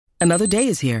Another day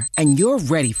is here, and you're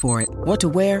ready for it. What to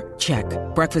wear? Check.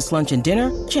 Breakfast, lunch, and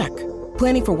dinner? Check.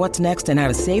 Planning for what's next and how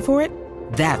to save for it?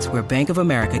 That's where Bank of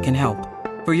America can help.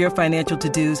 For your financial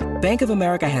to-dos, Bank of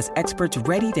America has experts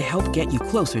ready to help get you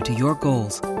closer to your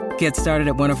goals. Get started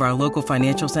at one of our local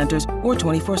financial centers or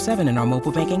 24/7 in our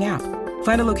mobile banking app.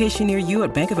 Find a location near you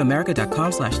at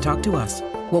bankofamerica.com/talktous.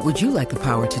 What would you like the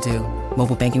power to do?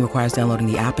 Mobile banking requires downloading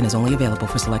the app and is only available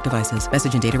for select devices.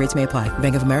 Message and data rates may apply.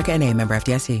 Bank of America N.A., member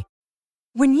FDIC.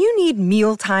 When you need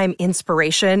mealtime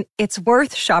inspiration, it's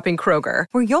worth shopping Kroger,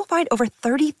 where you'll find over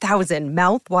 30,000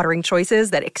 mouth-watering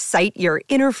choices that excite your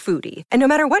inner foodie. And no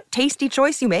matter what tasty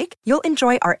choice you make, you'll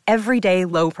enjoy our everyday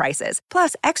low prices,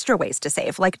 plus extra ways to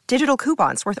save, like digital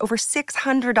coupons worth over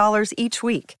 $600 each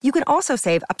week. You can also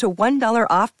save up to $1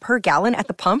 off per gallon at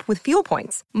the pump with fuel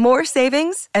points. More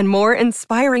savings and more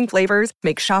inspiring flavors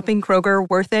make shopping Kroger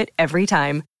worth it every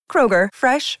time. Kroger,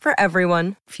 fresh for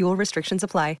everyone. Fuel restrictions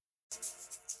apply.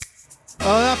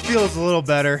 Oh, that feels a little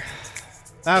better.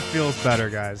 That feels better,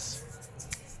 guys.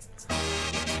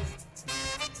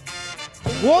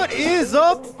 What is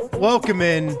up? Welcome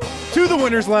in to the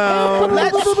Winners Lounge.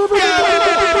 Let's go!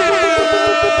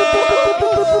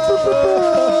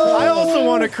 I also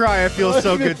want to cry. It feels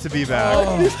so good to be back.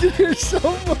 I missed it here so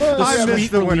much. I miss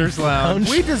the Winners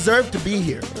Lounge. We deserve to be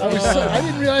here. I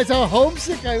didn't realize how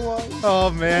homesick I was.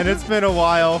 Oh, man, it's been a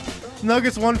while.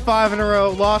 Nuggets won 5 in a row,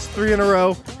 lost 3 in a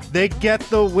row. They get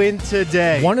the win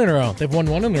today. 1 in a row. They've won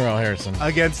 1 in a row, Harrison.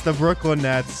 Against the Brooklyn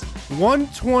Nets.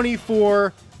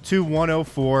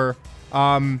 124-104.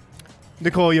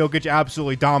 Nikola Jokic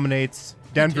absolutely dominates.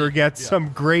 Denver gets some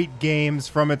great games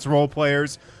from its role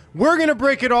players. We're going to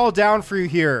break it all down for you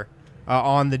here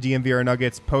on the DNVR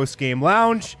Nuggets post-game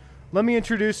lounge. Let me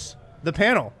introduce the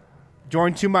panel.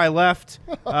 Joined to my left,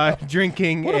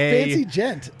 drinking what a fancy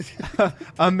gent.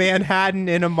 a Manhattan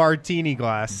in a martini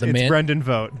glass. It's Brendan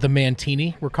Vogt. The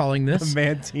Mantini, we're calling this. The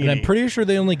Mantini. And I'm pretty sure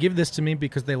they only give this to me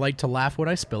because they like to laugh when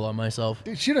I spill on myself.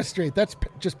 Dude, shoot us straight. That's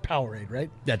just Powerade, right?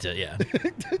 That's it, yeah.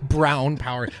 Brown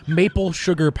Powerade. Maple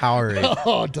sugar Powerade.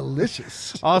 Oh,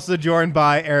 delicious. Also joined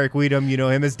by Eric Weedham. You know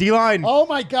him as D-Line. Oh,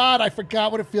 my God. I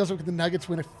forgot what it feels like when the Nuggets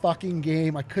win a fucking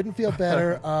game. I couldn't feel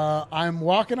better. I'm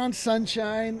walking on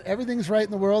sunshine. Everything's right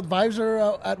in the world. Vibes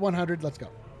are at 100. Let's go.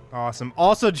 Awesome.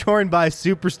 Also joined by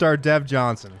superstar Dev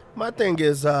Johnson. My thing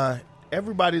is,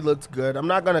 everybody looks good. I'm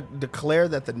not going to declare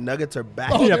that the Nuggets are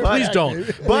back. Oh, yeah, please don't.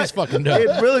 But Please fucking don't.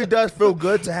 It really does feel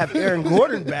good to have Aaron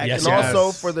Gordon back, Yes, and yes.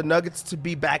 also for the Nuggets to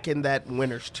be back in that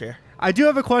winner's chair. I do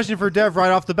have a question for Dev right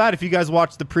off the bat. If you guys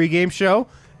watched the pregame show,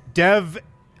 Dev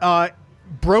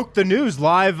broke the news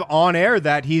live on air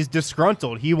that he's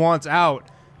disgruntled. He wants out.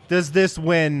 Does this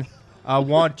win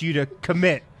want you to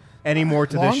commit any more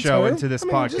to this show and to this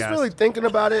podcast? Just really thinking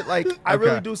about it, like, I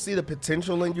really do see the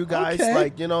potential in you guys. Okay.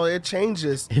 Like, it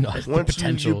changes the once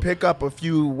potential. you pick up a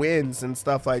few wins and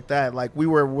stuff like that. Like, we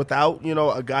were without,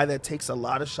 a guy that takes a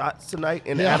lot of shots tonight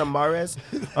in Adam Mares.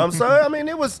 So, I mean,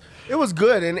 it was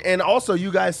good. And also,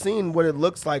 you guys seen what it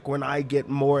looks like when I get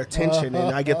more attention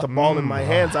and I get the ball in my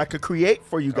hands. I could create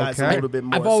for you guys a little bit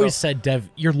more. I've always said, Dev,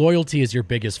 your loyalty is your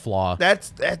biggest flaw.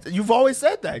 That's you've always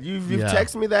said that. You've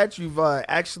texted me that. You've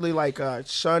actually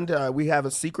shunned. We have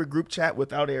a secret group chat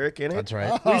without Eric in it. That's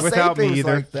right. We Without say me things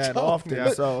either. like that often. Yeah.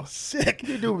 So Sick.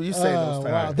 You say those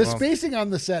things. Wow. The spacing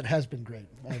on the set has been great,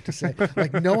 I have to say.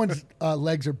 Like, no one's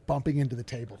legs are bumping into the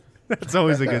table. That's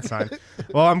always a good sign.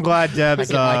 Well, I'm glad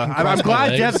Dev's. I'm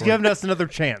glad Dev's given us another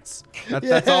chance.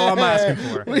 That's all I'm asking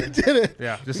for. We did it.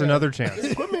 Yeah, just another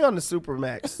chance. Put me on the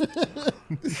Supermax.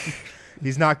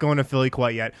 He's not going to Philly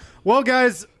quite yet. Well,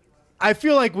 guys, I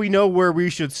feel like we know where we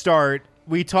should start.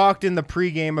 We talked in the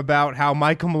pregame about how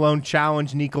Michael Malone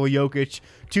challenged Nikola Jokic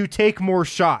to take more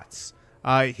shots.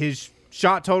 His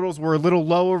shot totals were a little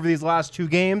low over these last 2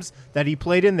 games that he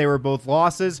played in. They were both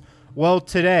losses. Well,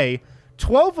 today,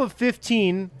 12 of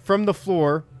 15 from the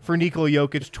floor for Nikola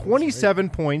Jokic,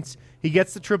 27 points. He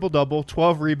gets the triple-double,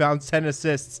 12 rebounds, 10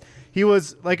 assists. He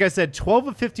was, like I said, 12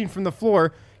 of 15 from the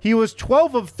floor. He was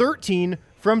 12 of 13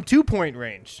 from 2-point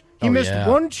range. He missed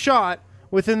 1 shot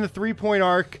within the 3-point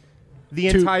arc the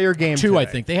entire game. 2, today. I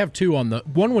think. They have 2 on the...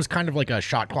 1 was kind of like a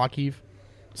shot clock heave,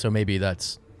 so maybe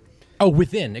that's... Oh,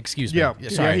 within, excuse me. Yeah,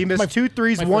 sorry. He missed 2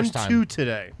 threes, 1-2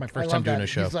 today. My I first love time doing that. a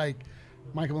show. He's like,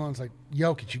 Michael Malone's like,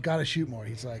 Jokic, you got to shoot more.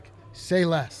 He's like, say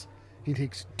less. He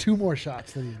takes 2 more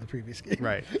shots than he did in the previous game.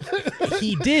 Right.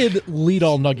 He did lead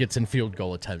all Nuggets in field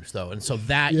goal attempts, though. And so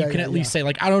that you can at least say,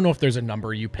 like, I don't know if there's a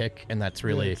number you pick, and that's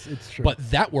really... it's true.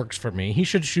 But that works for me. He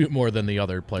should shoot more than the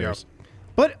other players.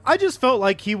 But I just felt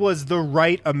like he was the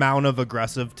right amount of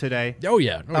aggressive today. Oh,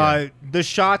 yeah. The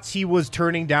shots he was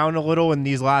turning down a little in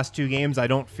these last 2 games, I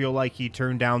don't feel like he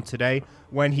turned down today.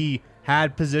 When he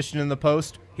had position in the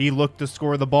post, he looked to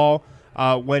score the ball.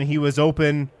 When he was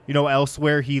open,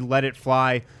 elsewhere, he let it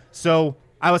fly. So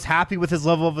I was happy with his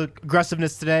level of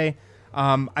aggressiveness today.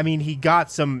 He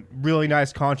got some really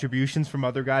nice contributions from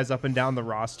other guys up and down the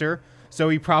roster. So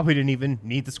he probably didn't even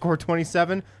need to score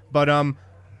 27. But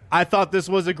I thought this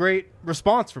was a great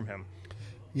response from him.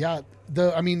 Yeah,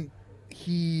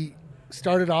 he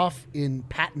started off in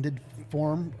patented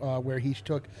form where he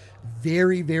took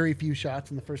very, very few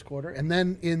shots in the first quarter. And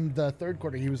then in the third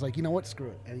quarter, he was like, you know what, screw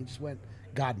it. And he just went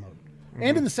God mode. Mm-hmm.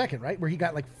 And in the second, right, where he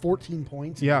got like 14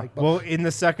 points. Yeah, in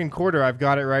the second quarter, I've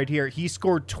got it right here. He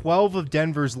scored 12 of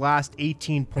Denver's last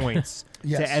 18 points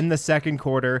to end the second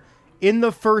quarter. In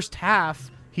the first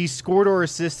half, he scored or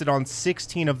assisted on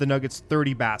 16 of the Nuggets'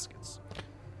 30 baskets.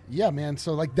 Yeah, man.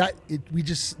 So like that,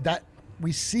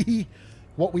 we see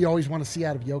what we always want to see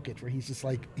out of Jokic, where he's just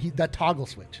like that toggle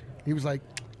switch. He was like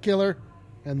killer,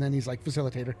 and then he's like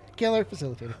facilitator, killer,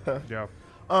 facilitator. Yeah.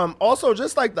 Also,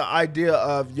 just like the idea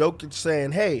of Jokic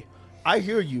saying, "Hey, I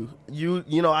hear you.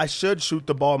 I should shoot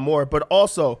the ball more, but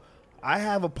also I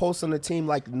have a post on the team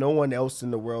like no one else in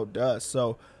the world does.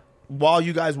 So." While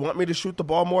you guys want me to shoot the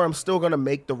ball more, I'm still going to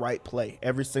make the right play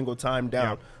every single time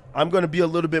down. Yeah. I'm going to be a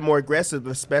little bit more aggressive,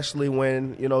 especially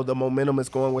when, the momentum is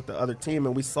going with the other team.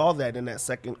 And we saw that in that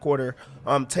second quarter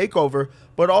takeover.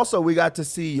 But also we got to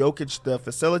see Jokic, the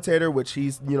facilitator, which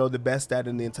he's, the best at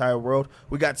in the entire world.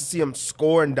 We got to see him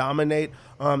score and dominate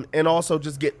and also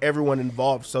just get everyone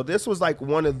involved. So this was like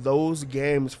one of those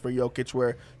games for Jokic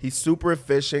where he's super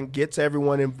efficient, gets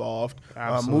everyone involved,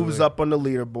 moves up on the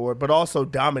leaderboard, but also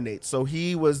dominates. So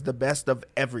he was the best of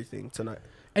everything tonight.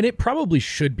 And it probably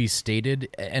should be stated,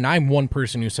 and I'm one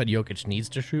person who said Jokic needs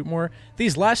to shoot more.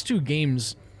 These last 2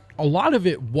 games, a lot of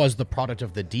it was the product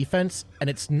of the defense, and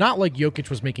it's not like Jokic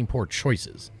was making poor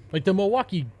choices. Like the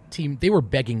Milwaukee team, they were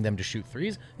begging them to shoot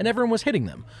threes, and everyone was hitting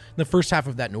them. In the first half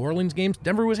of that New Orleans game,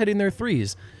 Denver was hitting their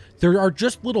threes. There are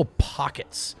just little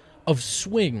pockets of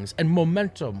swings and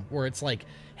momentum where it's like,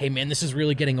 hey, man, this is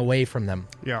really getting away from them.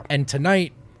 Yeah. And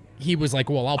tonight, he was like,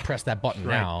 well, I'll press that button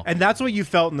now. And that's what you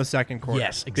felt in the second quarter.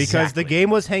 Yes, exactly. Because the game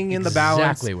was hanging in the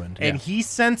balance. Exactly. And he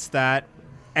sensed that,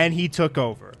 and he took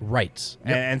over. Right.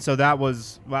 Yep. And so that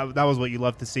was what you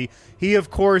love to see. He, of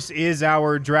course, is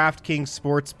our DraftKings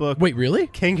Sportsbook. Wait, really?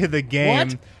 King of the game.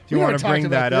 What? If you want to bring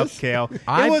that up, Kale.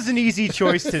 It was an easy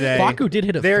choice today. Facu did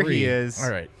hit a There 3. he is.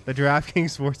 All right. The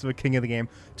DraftKings Sportsbook King of the game.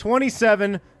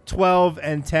 27, 12,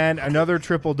 and 10. Another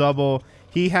triple-double.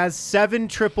 He has 7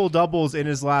 triple-doubles in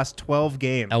his last 12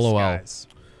 games. LOL. Guys.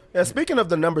 Yeah, speaking of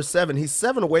the number 7, he's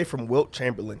 7 away from Wilt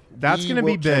Chamberlain. That's going to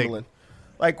be big. Chamberlain.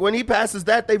 Like, when he passes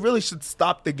that, they really should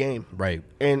stop the game. Right.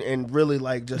 And really,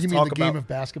 like, just you talk mean the about game of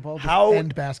basketball? how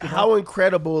basketball?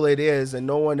 incredible it is, and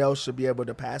no one else should be able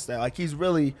to pass that. Like, he's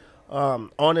really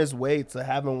on his way to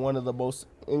having one of the most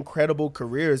incredible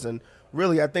careers. And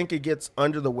really, I think it gets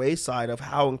under the wayside of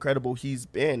how incredible he's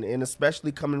been, and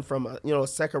especially coming from a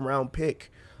second-round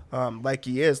pick like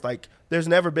he is. Like, there's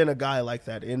never been a guy like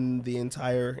that in the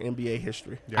entire NBA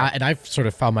history. Yeah. And I've sort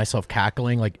of found myself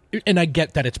cackling, and I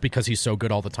get that it's because he's so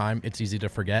good all the time. It's easy to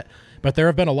forget. But there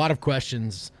have been a lot of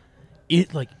questions.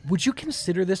 Would you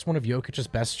consider this one of Jokic's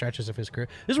best stretches of his career?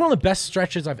 This is one of the best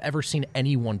stretches I've ever seen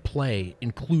anyone play,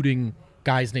 including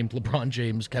guys named LeBron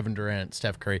James, Kevin Durant,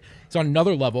 Steph Curry. It's on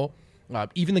another level.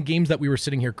 Even the games that we were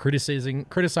sitting here criticizing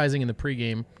in the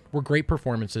pregame were great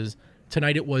performances.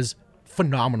 Tonight it was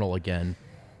phenomenal again.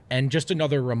 And just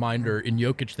another reminder, in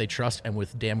Jokic they trust, and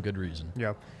with damn good reason.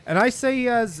 Yeah. And I say he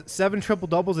has 7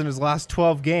 triple-doubles in his last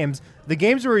 12 games. The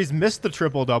games where he's missed the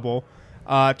triple-double,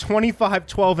 25,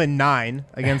 12, and 9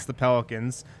 against the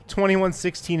Pelicans, 21,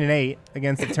 16, and 8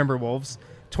 against the Timberwolves,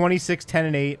 26, 10,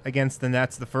 and 8 against the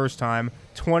Nets the first time,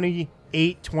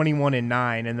 28, 21, and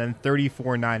 9, and then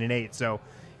 34, 9, and 8. So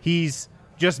he's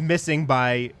just missing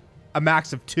by a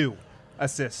max of 2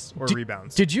 assists or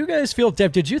rebounds. Did you guys feel,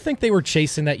 Dev, did you think they were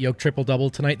chasing that Yoke triple-double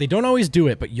tonight? They don't always do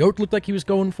it, but Yoke looked like he was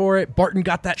going for it. Barton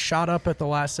got that shot up at the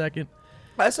last second.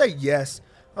 I say yes,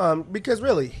 because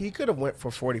really, he could have went for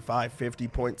 45, 50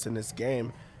 points in this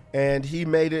game, and he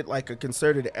made it like a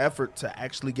concerted effort to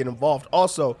actually get involved.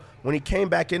 Also, when he came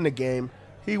back in the game,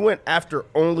 he went after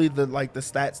only the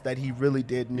stats that he really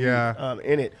did need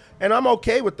in it. And I'm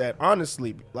okay with that,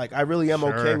 honestly. Like, I really am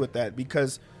okay with that,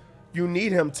 because you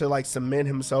need him to cement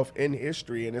himself in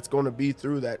history, and it's going to be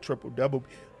through that triple-double,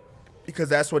 because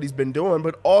that's what he's been doing.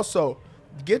 But also,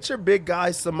 get your big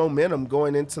guys some momentum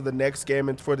going into the next game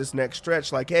and for this next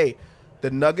stretch. Like, hey,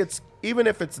 the Nuggets, even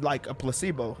if it's like a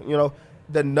placebo,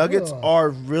 the Nuggets are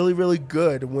really, really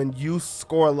good when you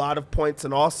score a lot of points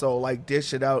and also like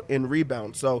dish it out in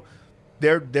rebound. So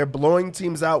they're blowing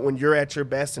teams out when you're at your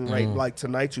best, and like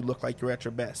tonight you look like you're at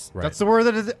your best. Right. That's the word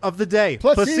of the day.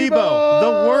 Placebo!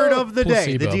 The word of the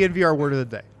day. The Placebo. DNVR word of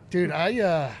the day. Dude,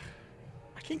 I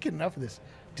can't get enough of this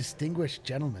distinguished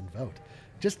gentleman vote.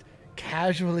 Just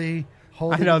casually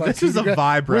holding. I know, this is a martini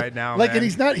vibe with- right now, Like, man. and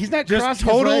he's not Just crossing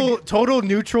his leg, total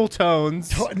neutral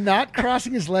tones. not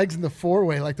crossing his legs in the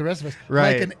four-way like the rest of us.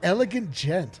 Right. Like an elegant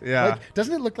gent. Yeah. Like,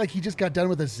 doesn't it look like he just got done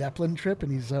with a Zeppelin trip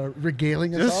and he's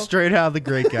regaling us all? Just straight out of the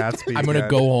Great Gatsby. I'm gonna man.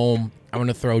 go home. I'm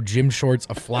gonna throw gym shorts,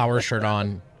 a flower shirt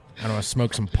on. I'm gonna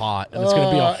smoke some pot, and it's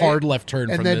gonna be a hard left turn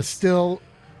and from then this. still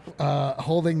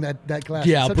holding that glass.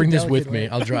 Yeah, in I'll such a bring this delicate with me. way.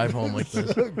 I'll drive home like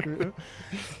this.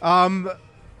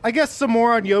 I guess some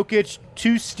more on Jokic.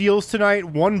 2 steals tonight,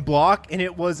 1 block, and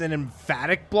it was an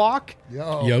emphatic block.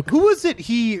 Yo. Yoke. Who was it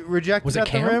he rejected Was it at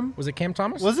the Cam? rim? Was it Cam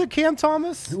Thomas? Was it Cam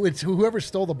Thomas? It's whoever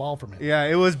stole the ball from him. Yeah,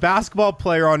 it was basketball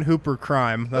player on Hooper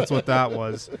crime. That's what that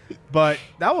was. But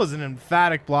that was an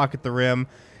emphatic block at the rim.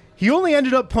 He only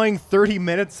ended up playing 30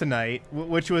 minutes tonight,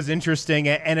 which was interesting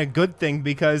and a good thing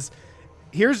because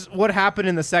here's what happened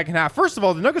in the second half. First of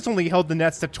all, the Nuggets only held the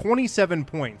Nets to 27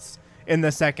 points in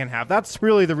the second half. That's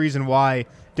really the reason why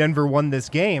Denver won this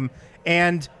game.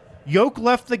 And Yoke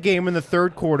left the game in the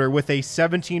third quarter with a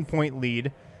 17-point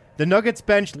lead. The Nuggets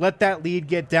bench let that lead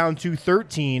get down to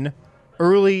 13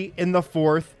 early in the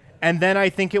fourth, and then I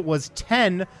think it was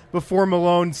 10 before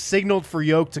Malone signaled for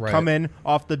Yoke to come in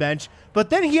off the bench. But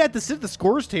then he had to sit at the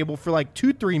scorer's table for like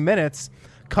 2-3 minutes.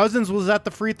 Cousins was at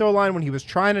the free throw line when he was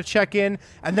trying to check in,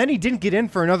 and then he didn't get in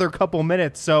for another couple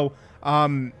minutes. So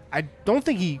I don't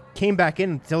think he came back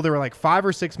in until there were like 5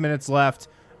 or 6 minutes left.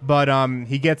 But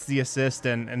he gets the assist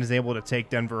and is able to take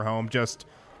Denver home. Just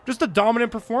a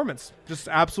dominant performance. Just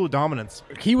absolute dominance.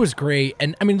 He was great.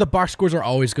 And, I mean, the box scores are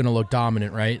always going to look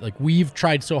dominant, right? Like, we've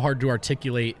tried so hard to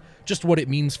articulate just what it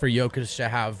means for Jokic to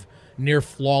have near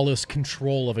flawless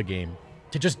control of a game,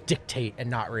 to just dictate and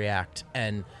not react.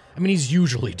 And, I mean, he's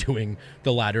usually doing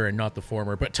the latter and not the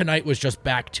former. But tonight was just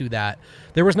back to that.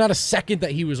 There was not a second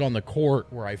that he was on the court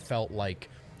where I felt like,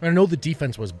 I know the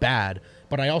defense was bad,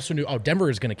 but I also knew,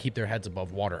 Denver is going to keep their heads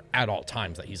above water at all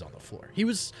times that he's on the floor. He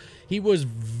was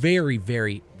very,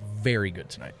 very, very good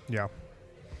tonight. Yeah.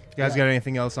 You guys got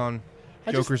anything else on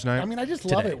Joker's night? I mean, I just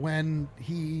love Today. it when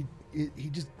he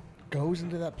just goes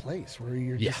into that place where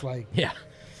you're just like, yeah.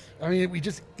 I mean,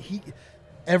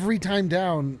 every time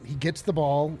down, he gets the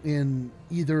ball in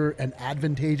either an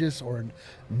advantageous or a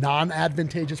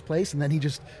non-advantageous place, and then he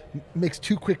just makes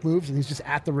 2 quick moves, and he's just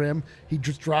at the rim. He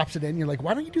just drops it in. You're like,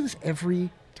 why don't you do this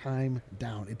every time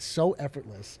down? It's so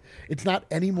effortless. It's not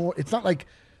anymore. It's not like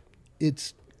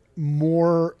it's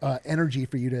more energy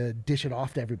for you to dish it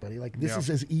off to everybody. Like, this is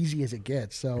as easy as it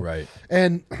gets. So, Right.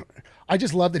 And I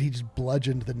just love that he just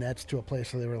bludgeoned the Nets to a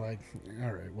place where they were like,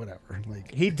 all right, whatever.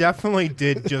 Like, He definitely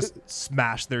did just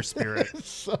smash their spirit.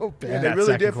 so bad. Yeah, they that really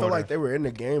second did feel quarter. like they were in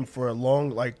the game for a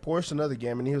long portion of the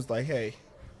game, and he was like, "Hey,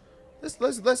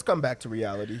 let's come back to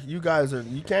reality. You guys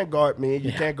you can't guard me.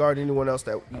 You can't guard anyone else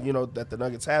that that the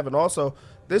Nuggets have." And also,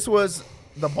 this was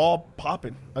the ball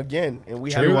popping again, and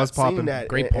we haven't was seen popping. that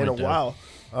Great in a point, while.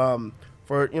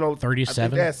 For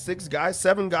 37? I think they had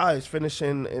 7 guys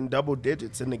finishing in double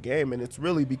digits in the game, and it's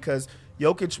really because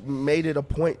Jokic made it a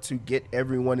point to get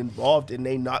everyone involved, and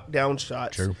they knocked down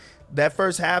shots. True. That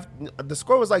first half, the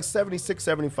score was like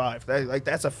 76-75.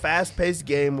 That's a fast-paced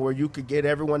game where you could get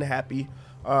everyone happy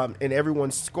and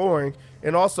everyone scoring.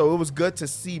 And also, it was good to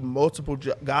see multiple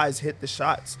guys hit the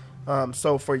shots.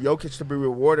 So for Jokic to be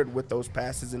rewarded with those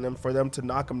passes and then for them to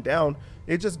knock him down,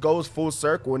 it just goes full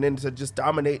circle. And then to just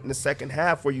dominate in the second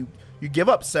half where you give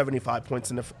up 75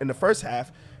 points in the first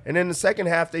half. And then the second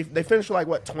half, they finished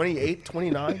with 28,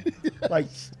 29.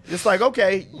 Yes. It's like,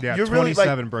 okay, Yeah, you're really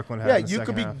 27 Brooklyn had yeah, in the you second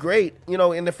could be half. great,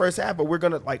 in the first half, but we're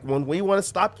going to, when we want to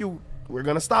stop you, we're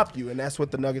going to stop you. And that's what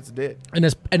the Nuggets did. And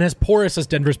as porous as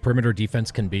Denver's perimeter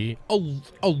defense can be,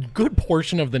 a good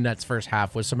portion of the Nets' first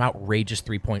half was some outrageous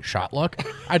 3-point shot luck.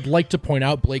 I'd like to point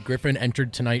out Blake Griffin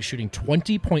entered tonight shooting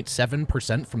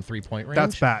 20.7% from 3-point range.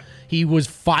 That's bad. He was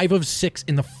 5 of 6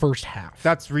 in the first half.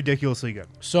 That's ridiculously good.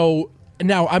 So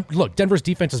now, look, Denver's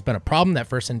defense has been a problem. That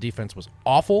first end defense was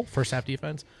awful, first half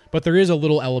defense. But there is a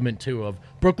little element, too, of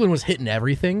Brooklyn was hitting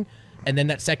everything. And then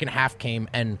that second half came,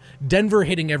 and Denver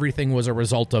hitting everything was a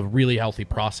result of really healthy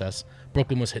process.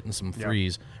 Brooklyn was hitting some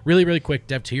threes. Really, really quick,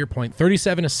 Dev, to your point,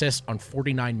 37 assists on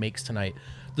 49 makes tonight.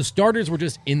 The starters were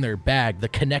just in their bag. The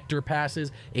connector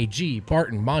passes, AG,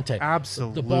 Barton, Monte.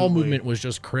 Absolutely. The ball movement was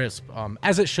just crisp,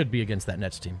 as it should be against that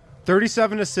Nets team.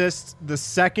 37 assists, the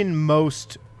second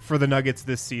most for the Nuggets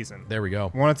this season. There we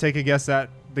go. Want to take a guess at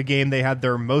the game they had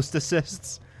their most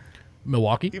assists?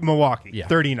 Milwaukee? Milwaukee, Yeah.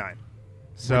 39.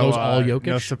 So those all Jokic?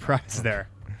 No surprise there.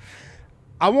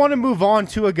 I want to move on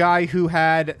to a guy who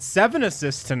had 7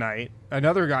 assists tonight.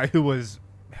 Another guy who was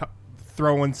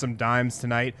throwing some dimes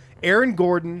tonight. Aaron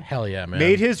Gordon. Hell yeah, man.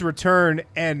 Made his return,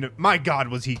 and my God,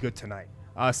 was he good tonight.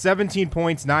 17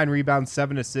 points, 9 rebounds,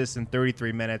 7 assists in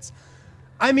 33 minutes.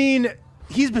 I mean,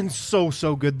 he's been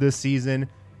so good this season.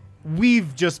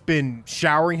 We've just been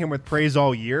showering him with praise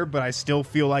all year, but I still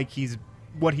feel like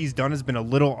what he's done has been a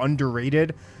little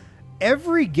underrated.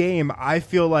 Every game, I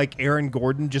feel like Aaron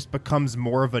Gordon just becomes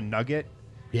more of a Nugget.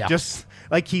 Yeah. Just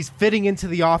like he's fitting into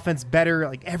the offense better,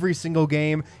 like every single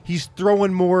game. He's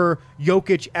throwing more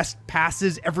Jokic-esque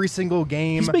passes every single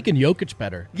game. He's making Jokic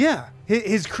better. Yeah.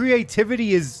 His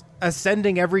creativity is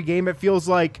ascending every game. It feels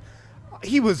like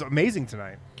he was amazing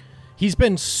tonight. He's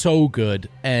been so good.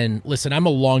 And listen, I'm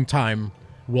a longtime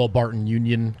Will Barton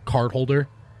Union card holder.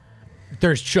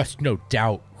 There's just no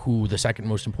doubt who the second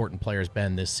most important player has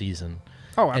been this season.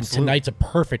 Oh, And absolutely. tonight's a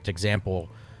perfect example.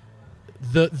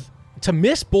 To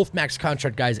miss both max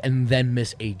contract guys and then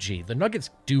miss AG, the Nuggets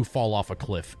do fall off a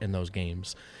cliff in those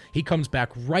games. He comes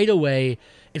back right away.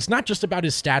 It's not just about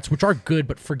his stats, which are good,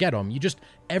 but forget them.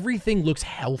 Everything looks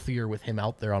healthier with him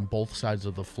out there on both sides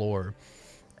of the floor.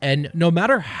 And no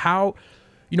matter how,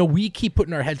 we keep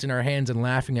putting our heads in our hands and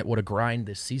laughing at what a grind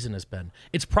this season has been.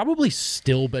 It's probably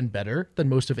still been better than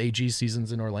most of AG's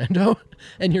seasons in Orlando.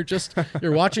 And you're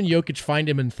watching Jokic find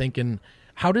him and thinking,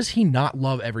 how does he not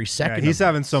love every second? Yeah, he's of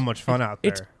having so much fun out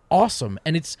there. It's awesome,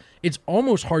 and it's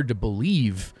almost hard to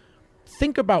believe.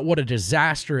 Think about what a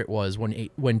disaster it was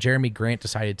when Jeremy Grant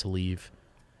decided to leave,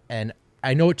 and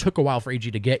I know it took a while for AG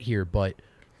to get here, but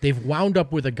they've wound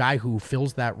up with a guy who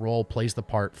fills that role, plays the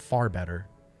part far better.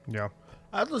 Yeah.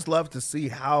 I'd just love to see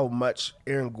how much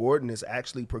Aaron Gordon is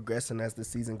actually progressing as the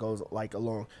season goes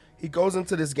along. He goes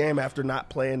into this game after not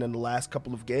playing in the last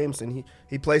couple of games, and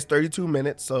he plays 32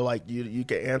 minutes. So you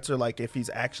can answer if he's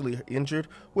actually injured,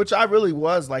 which I really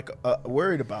was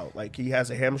worried about. He has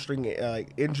a hamstring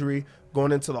injury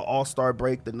going into the All-Star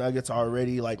break. The Nuggets are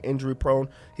already injury prone.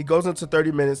 He goes into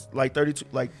 30 minutes,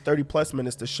 30 plus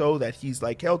minutes to show that he's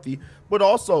healthy, but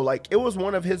also it was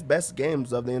one of his best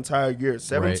games of the entire year.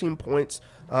 17 points,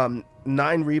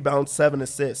 9 rebounds, 7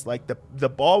 assists. The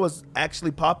ball was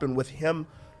actually popping with him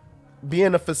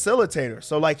being a facilitator.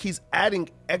 So he's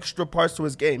adding extra parts to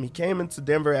his game. He came into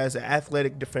Denver as an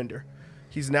athletic defender.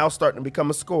 He's now starting to become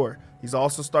a scorer. He's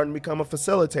also starting to become a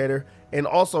facilitator. And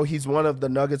also he's one of the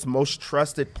Nuggets' most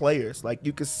trusted players.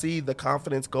 You can see the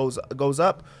confidence goes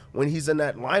up when he's in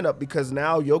that lineup, because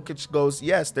now Jokic goes,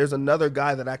 yes, there's another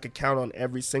guy that I could count on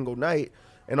every single night.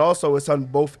 And also it's on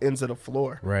both ends of the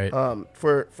floor. Right.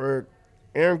 For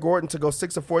Aaron Gordon to go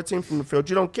 6 of 14 from the field,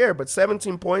 you don't care. But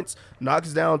 17 points,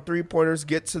 knocks down 3-pointers,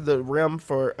 get to the rim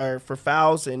for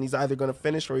fouls, and he's either going to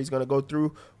finish or he's going to go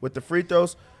through with the free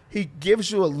throws. He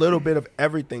gives you a little bit of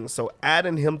everything. So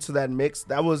adding him to that mix,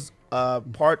 that was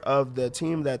part of the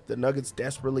team that the Nuggets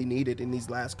desperately needed in these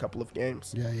last couple of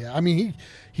games. Yeah. I mean,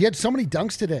 he had so many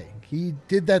dunks today. He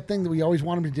did that thing that we always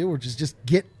want him to do, which is just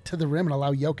get to the rim and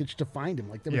allow Jokic to find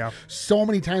him. There were so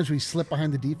many times where he slipped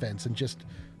behind the defense and just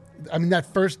 – I mean,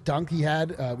 that first dunk he had,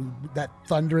 that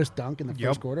thunderous dunk in the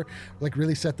first quarter,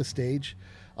 really set the stage.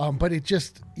 But it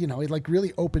just, it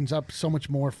really opens up so much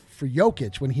more for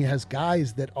Jokic when he has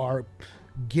guys that are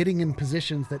getting in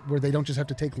positions where they don't just have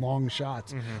to take long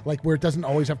shots, where it doesn't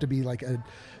always have to be a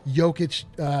Jokic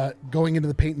going into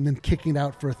the paint and then kicking it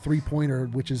out for a 3-pointer,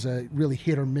 which is a really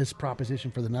hit or miss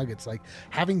proposition for the Nuggets.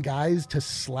 Having guys to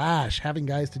slash, having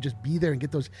guys to just be there and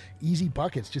get those easy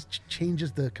buckets just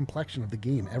changes the complexion of the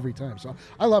game every time. So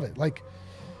I love it.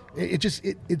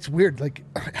 It's weird.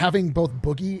 Having both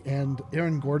Boogie and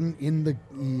Aaron Gordon in the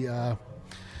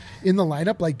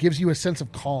lineup gives you a sense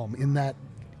of calm in that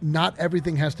not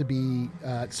everything has to be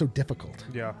so difficult.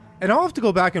 Yeah. And I'll have to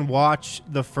go back and watch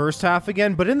the first half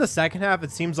again, but in the second half,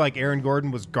 it seems like Aaron Gordon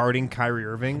was guarding Kyrie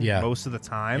Irving most of the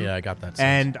time. Yeah, I got that sense.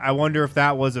 And I wonder if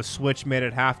that was a switch made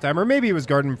at halftime, or maybe he was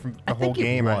guarding him from the whole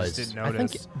game. I just didn't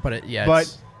notice.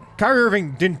 But Kyrie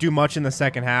Irving didn't do much in the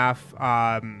second half.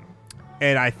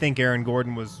 And I think Aaron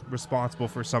Gordon was responsible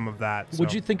for some of that. So.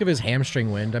 What'd you think of his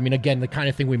hamstring wind? I mean, again, the kind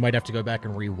of thing we might have to go back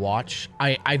and rewatch.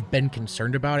 I've been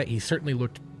concerned about it. He certainly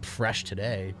looked fresh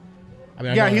today. I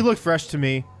mean, he looked fresh to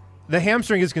me. The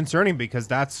hamstring is concerning because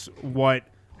that's what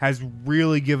has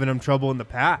really given him trouble in the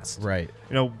past. Right.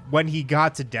 You know, when he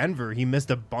got to Denver, he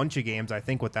missed a bunch of games, I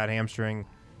think, with that hamstring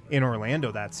in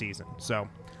Orlando that season. So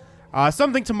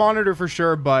something to monitor for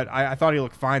sure, but I thought he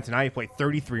looked fine tonight. He played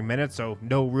 33 minutes, so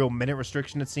no real minute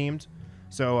restriction, it seemed.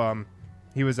 So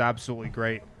he was absolutely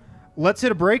great. Let's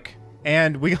hit a break,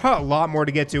 and we got a lot more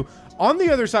to get to. On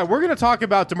the other side, we're going to talk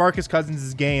about DeMarcus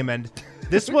Cousins' game, and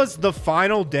this was the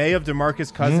final day of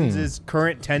DeMarcus Cousins'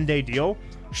 current 10-day deal.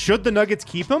 Should the Nuggets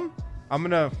keep him? I'm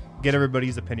going to get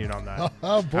everybody's opinion on that.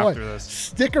 Oh, boy. After this.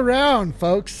 Stick around,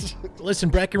 folks. Listen,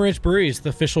 Breckenridge Brewery is the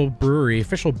official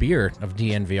beer of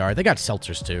DNVR. They got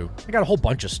seltzers, too. They got a whole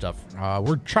bunch of stuff.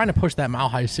 We're trying to push that Mile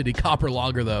High City Copper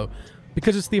Lager, though,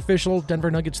 because it's the official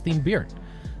Denver Nuggets-themed beer.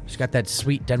 It's got that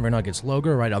sweet Denver Nuggets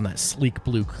logo right on that sleek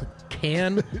blue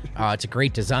can. It's a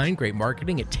great design, great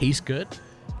marketing. It tastes good.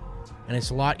 And it's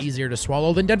a lot easier to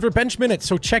swallow than Denver Bench Minutes.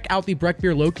 So check out the Breck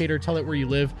Beer Locator. Tell it where you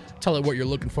live. Tell it what you're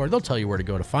looking for. They'll tell you where to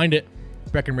go to find it.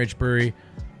 Breckenridge Brewery,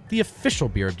 the official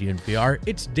beer of DNVR.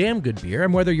 It's damn good beer.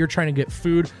 And whether you're trying to get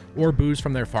food or booze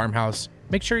from their farmhouse,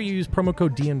 make sure you use promo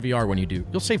code DNVR when you do.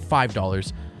 You'll save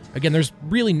 $5. Again, there's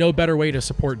really no better way to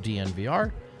support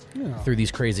DNVR through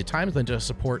these crazy times than to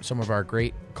support some of our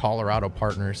great Colorado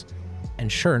partners.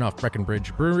 And sure enough,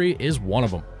 Breckenridge Brewery is one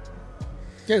of them.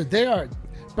 Dude, they are.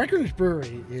 Breckenridge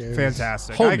Brewery is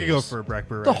Fantastic. Homies. I could go for a Breck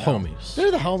Brewery. The right now. homies.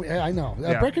 They're the homie. I know.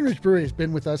 Yeah. Breckenridge Brewery has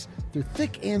been with us through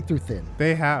thick and through thin.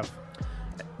 They have.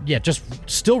 Yeah, just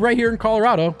still right here in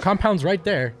Colorado. Compound's right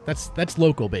there. That's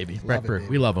local, baby. Breck it, Brew. baby.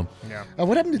 We love them. Yeah.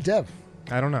 What happened to Dev?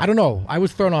 I don't know. I don't know. I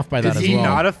was thrown off by that Is as he well.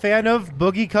 not a fan of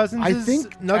Boogie Cousins' I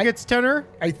think- Nuggets tenor?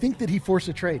 I think that he forced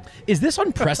a trade. Is this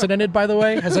unprecedented, by the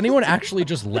way? Has anyone actually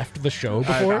just left the show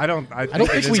before? I don't don't it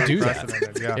think is we do that.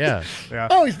 unprecedented, Yeah. Yeah. Yeah.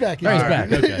 Oh, he's back. Oh, he's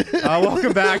back. Okay.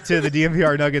 Welcome back to the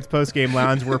DNVR Nuggets postgame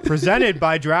lounge. We're presented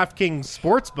by DraftKings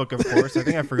Sportsbook, of course. I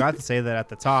think I forgot to say that at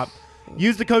the top.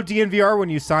 Use the code DNVR when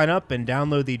you sign up and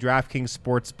download the DraftKings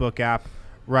Sportsbook app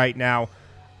right now.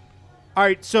 All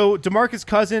right, so DeMarcus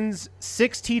Cousins,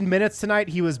 16 minutes tonight.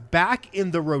 He was back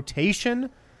in the rotation.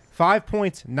 5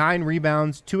 points, 9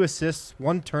 rebounds, 2 assists,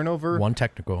 1 turnover. 1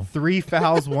 technical. 3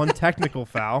 fouls, 1 technical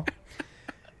foul.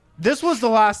 This was the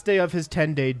last day of his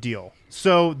 10-day deal.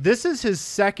 So this is his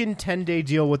second 10-day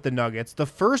deal with the Nuggets. The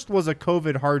first was a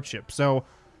COVID hardship, so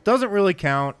doesn't really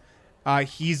count.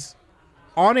 He's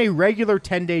on a regular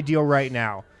 10-day deal right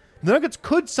now. The Nuggets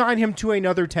could sign him to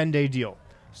another 10-day deal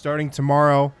starting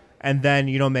tomorrow, and then,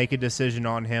 make a decision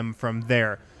on him from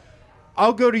there.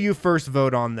 I'll go to you first,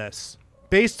 vote on this.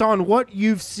 Based on what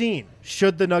you've seen,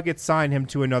 should the Nuggets sign him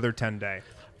to another 10-day?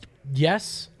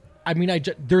 Yes. I mean,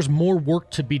 there's more work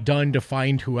to be done to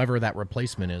find whoever that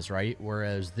replacement is, right?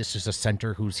 Whereas this is a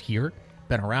center who's here,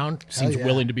 been around, seems yeah.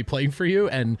 willing to be playing for you.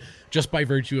 And just by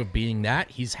virtue of being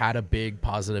that, he's had a big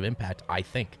positive impact, I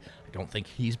think. I don't think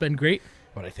he's been great,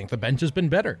 but I think the bench has been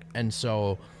better. And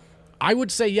so I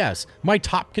would say yes. My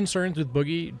top concerns with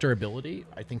Boogie, durability.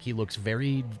 I think he looks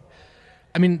very...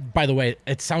 I mean, by the way,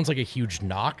 it sounds like a huge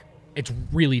knock. It's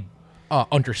really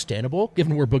understandable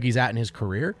given where Boogie's at in his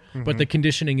career, but the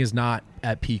conditioning is not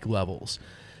at peak levels.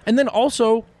 And then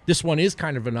also, this one is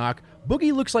kind of a knock.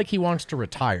 Boogie looks like he wants to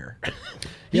retire.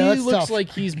 He Yeah, that's looks tough. like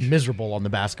he's miserable on the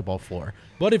basketball floor.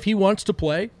 But if he wants to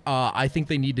play, I think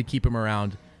they need to keep him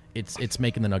around. It's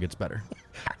making the Nuggets better.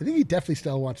 I think he definitely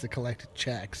still wants to collect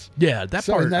checks. Yeah, that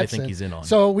So part in that I think sense- he's in on.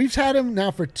 So we've had him now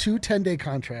for 2 10-day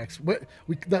contracts.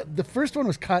 The first one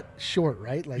was cut short,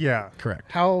 right? Like, Yeah. Correct.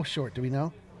 How short? Do we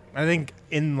know? I think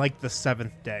in the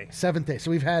 7th day. 7th day. So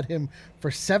we've had him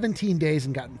for 17 days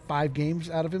and gotten 5 games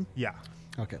out of him. Yeah.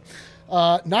 Okay.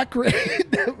 Not great,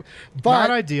 but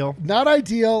Not ideal. Not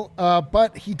ideal,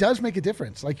 but he does make a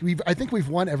difference. Like I think we've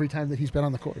won every time that he's been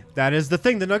on the court. That is the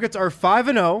thing. The Nuggets are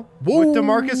 5-0 with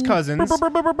DeMarcus Cousins.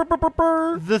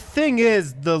 The thing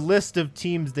is, the list of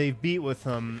teams they've beat with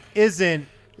him isn't,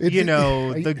 Are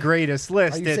you- the greatest Are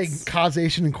list. you saying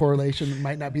causation and correlation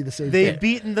might not be the same They've thing?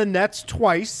 beaten the Nets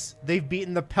twice. They've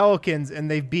beaten the Pelicans, and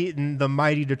they've beaten the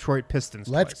mighty Detroit Pistons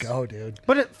Let's twice. go, dude.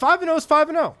 But 5-0 is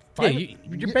 5-0. Yeah,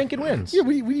 you're banking wins. Yeah,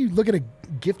 what are you looking at a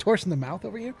gift horse in the mouth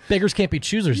over here? Beggars can't be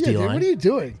choosers, Yeah, dude, D-line. what are you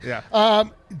doing? Yeah.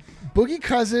 Boogie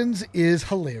Cousins is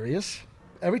hilarious.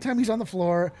 Every time he's on the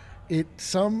floor, He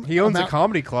owns a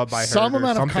comedy club, I heard, Some or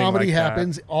amount of something comedy like that.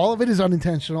 happens. All of it is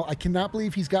unintentional. I cannot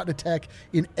believe he's gotten a tech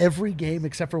in every game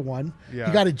except for one. Yeah.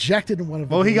 He got ejected in one of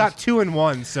them. Well, he got 2 and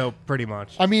 1, so pretty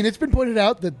much. I mean, it's been pointed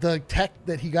out that the tech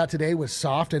that he got today was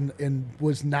soft and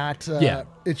was not. Yeah.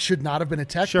 It should not have been a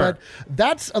tech. Sure. But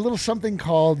that's a little something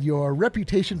called your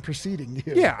reputation preceding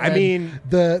you. Yeah, I And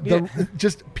mean,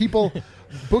 just people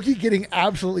Boogie getting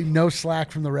absolutely no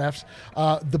slack from the refs.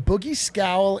 The Boogie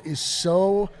scowl is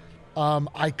so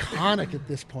iconic at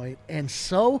this point and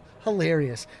so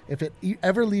hilarious. If it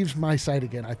ever leaves my sight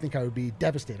again, I think I would be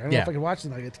devastated. I don't know if I could watch the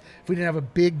Nuggets if we didn't have a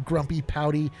big, grumpy,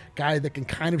 pouty guy that can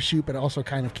kind of shoot but also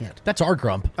kind of can't. That's our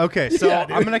grump. Okay, so Yeah,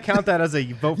 I'm going to count that as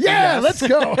a vote for Yeah, yes. let's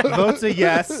go. Vote's a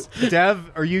yes.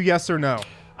 Dev, are you yes or no?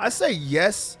 I say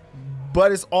yes,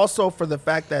 but it's also for the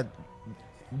fact that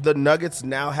the Nuggets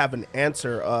now have an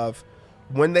answer of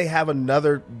when they have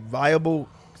another viable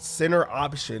center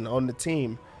option on the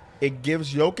team, it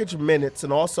gives Jokic minutes.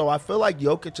 And also, I feel like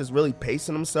Jokic is really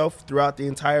pacing himself throughout the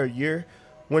entire year.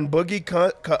 When Boogie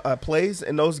plays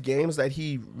in those games that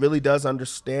he really does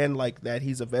understand, like that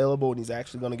he's available and he's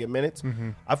actually going to get minutes,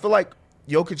 I feel like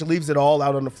Jokic leaves it all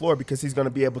out on the floor because he's going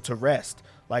to be able to rest.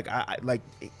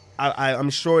 I'm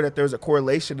sure that there's a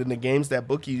correlation in the games that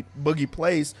Boogie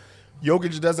plays.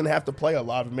 Jokic doesn't have to play a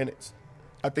lot of minutes.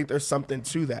 I think there's something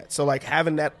to that. So, like,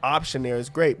 having that option there is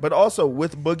great. But also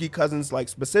with Boogie Cousins, like,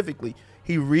 specifically,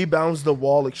 he rebounds the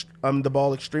ball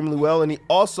extremely well. And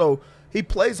he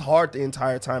plays hard the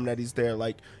entire time that he's there.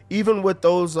 Like, even with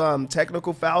those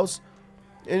technical fouls,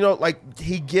 you know, like,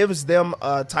 he gives them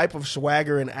a type of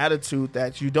swagger and attitude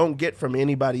that you don't get from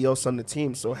anybody else on the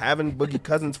team. So having Boogie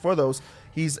Cousins for those,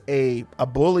 he's a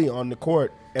bully on the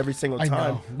court every single time. I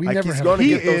know. We like, never he's have. gonna He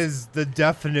get those, is the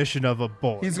definition of a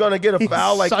bully. he's going to get a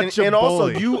foul. Like, such a and also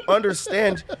bully. you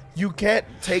understand you can't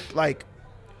take, like,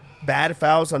 bad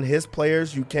fouls on his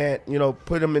players. You can't, you know,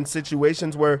 put him in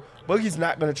situations where Boogie's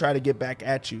not going to try to get back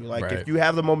at you. Like, Right. if you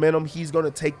have the momentum, he's going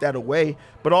to take that away.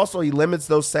 But also he limits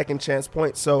those second chance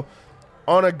points. So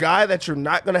on a guy that you're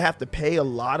not going to have to pay a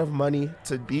lot of money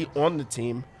to be on the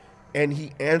team, and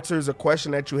he answers a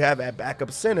question that you have at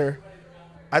backup center,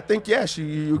 I think, yes,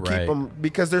 you keep Right. him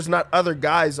because there's not other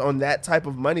guys on that type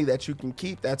of money that you can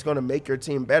keep that's going to make your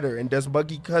team better. And does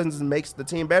Boogie Cousins makes the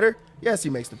team better? Yes, he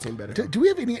makes the team better. Do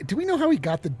we know how he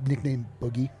got the nickname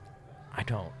Boogie? I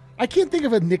don't. I can't think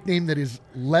of a nickname that is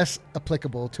less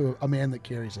applicable to a man that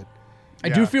carries it. I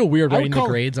do feel weird I would writing the call-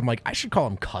 grades. I'm like, I should call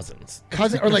him Cousins.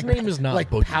 Cousin or His like name is not like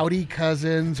Boogie. pouty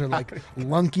cousins or like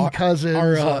lunky cousins.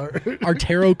 Our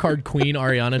tarot card queen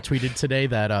Ariana tweeted today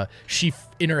that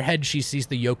in her head she sees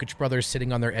the Jokic brothers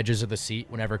sitting on their edges of the seat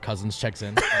whenever Cousins checks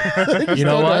in. You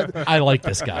know what? I like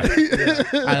this guy.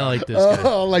 I like this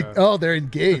guy. They're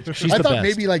engaged. She's I the thought best.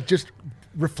 maybe like just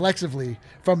reflexively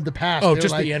from the past. Oh, they were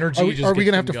just the like, energy Are, just are we gets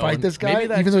gonna have to them fight going. this guy Maybe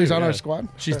that even though he's too, on our yeah. squad?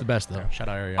 She's the best though. Shout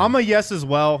out Ariana. I'm a yes as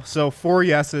well. So 4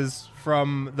 yeses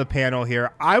from the panel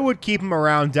here. I would keep him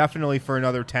around definitely for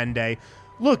another 10-day.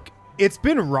 Look, it's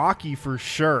been rocky for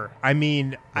sure. I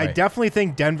mean, I Right. definitely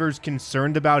think Denver's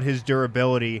concerned about his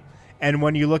durability. And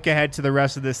when you look ahead to the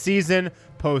rest of the season,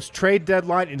 post-trade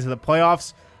deadline, into the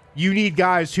playoffs, you need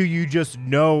guys who you just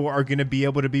know are going to be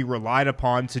able to be relied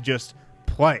upon to just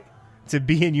play, to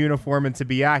be in uniform and to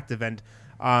be active. And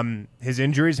his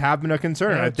injuries have been a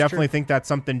concern. Yeah, I it's definitely true. think that's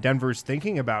something Denver's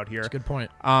thinking about here. That's a good point.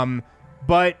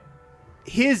 But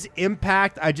his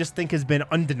impact, I just think, has been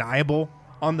undeniable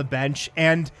on the bench.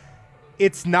 And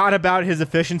it's not about his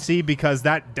efficiency because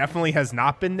that definitely has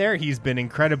not been there. He's been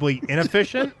incredibly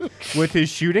inefficient with his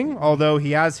shooting, although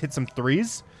he has hit some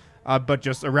threes. But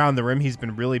just around the rim, he's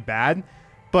been really bad.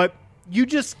 But you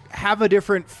just have a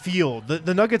different feel.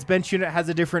 The Nuggets bench unit has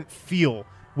a different feel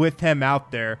with him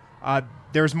out there.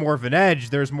 There's more of an edge.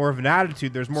 There's more of an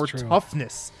attitude. There's more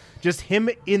toughness. Just him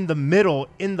in the middle,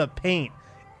 in the paint.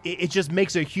 It just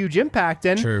makes a huge impact.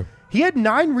 And True. he had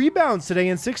 9 rebounds today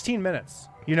in 16 minutes,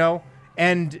 you know?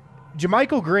 And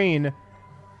JaMychal Green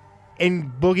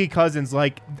and Boogie Cousins,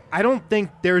 like, I don't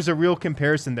think there's a real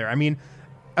comparison there. I mean,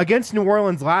 against New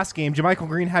Orleans last game, JaMychal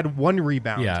Green had 1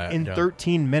 rebound in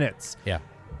 13 minutes. Yeah.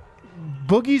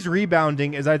 Boogie's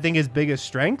rebounding is, I think, his biggest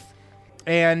strength.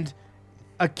 And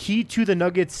a key to the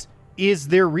Nuggets is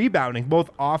their rebounding, both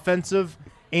offensive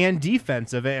and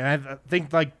defensive. And I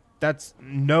think, like, that's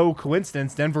no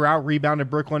coincidence. Denver out-rebounded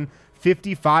Brooklyn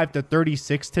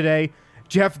 55-36 today.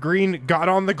 Jeff Green got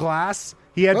on the glass.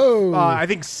 He had, I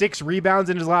think, 6 rebounds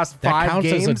in his last 5 That counts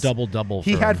games. as a double-double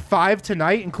He for had him. 5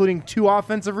 tonight, including 2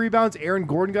 offensive rebounds. Aaron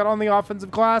Gordon got on the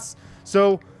offensive glass.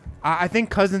 So I think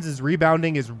Cousins'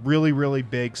 rebounding is really, really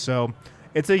big. So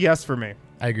it's a yes for me.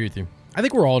 I agree with you. I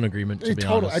think we're all in agreement, to be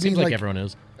Totally. honest. I Seems mean, like like- everyone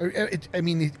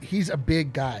is. He's a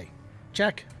big guy.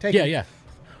 Check. Take Yeah, it. yeah.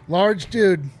 Large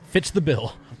dude. Fits the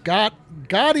bill. Got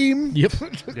him. Yep.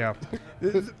 Yeah.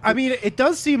 I mean, it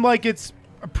does seem like it's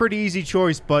a pretty easy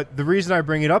choice, but the reason I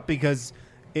bring it up because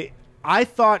I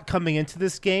thought coming into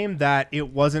this game that it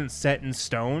wasn't set in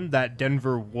stone that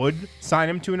Denver would sign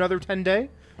him to another 10-day.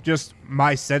 just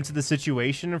my sense of the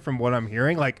situation and from what I'm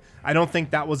hearing, like, I don't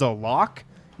think that was a lock.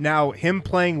 Now, him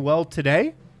playing well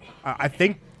today, I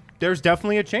think there's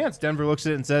definitely a chance Denver looks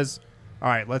at it and says, all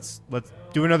right, let's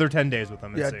do another 10 days with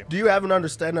him and see. Do you have an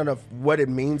understanding of what it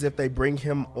means if they bring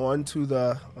him onto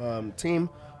the team?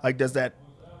 Like,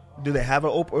 do they have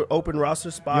an open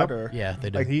roster spot? Yep. Or Yeah, they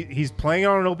do. Like he's playing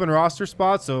on an open roster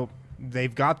spot, so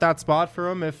they've got that spot for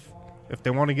him if they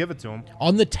want to give it to him.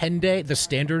 On the 10-day, the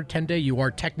standard 10-day, you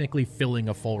are technically filling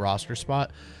a full roster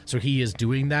spot. So he is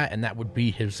doing that, and that would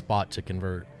be his spot to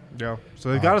convert. Yeah.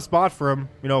 So they've got a spot for him,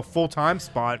 full-time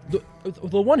spot.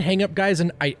 The one hang-up, guys,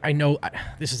 and I know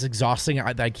this is exhausting.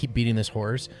 I keep beating this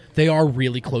horse. They are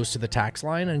really close to the tax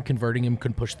line, and converting him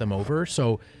could push them over.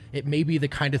 So it may be the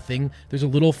kind of thing. There's a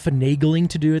little finagling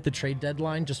to do at the trade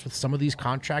deadline, just with some of these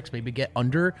contracts. Maybe get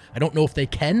under. I don't know if they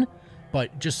can,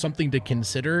 but just something to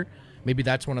consider. Maybe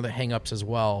that's one of the hang-ups as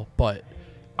well. But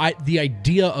the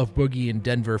idea of Boogie in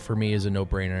Denver for me is a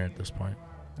no-brainer at this point.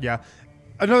 Yeah.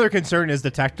 Another concern is the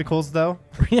technicals, though.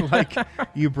 Like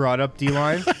you brought up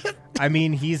D-line. I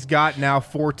mean, he's got now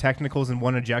 4 technicals and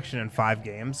 1 ejection in 5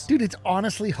 games. Dude, it's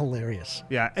honestly hilarious.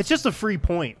 Yeah, it's just a free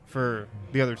point for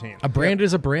the other team. A brand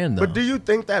is a brand, though. But do you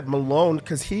think that Malone,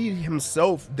 because he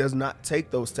himself does not take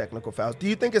those technical fouls, do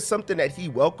you think it's something that he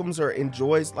welcomes or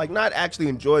enjoys? Like, not actually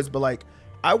enjoys, but like,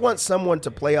 I want someone to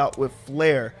play out with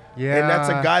flair. Yeah. And that's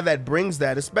a guy that brings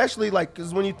that, especially like,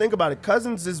 because when you think about it,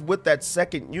 Cousins is with that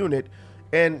second unit.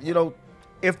 And,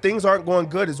 if things aren't going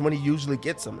good is when he usually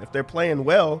gets them. If they're playing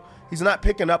well, he's not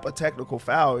picking up a technical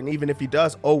foul. And even if he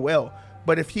does, oh well.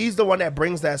 But if he's the one that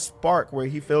brings that spark where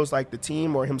he feels like the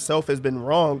team or himself has been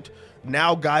wronged,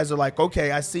 now guys are like,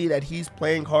 okay, I see that he's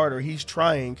playing hard or he's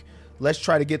trying. Let's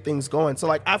try to get things going. So,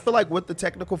 like, I feel like with the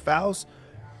technical fouls,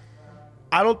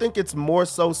 I don't think it's more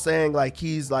so saying like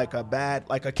he's like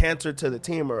a cancer to the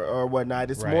team or whatnot.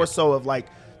 It's more so of like,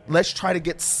 let's try to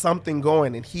get something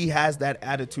going, and he has that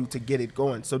attitude to get it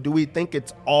going. So do we think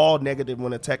it's all negative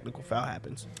when a technical foul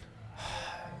happens?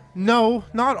 No,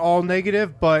 not all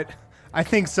negative, but I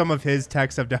think some of his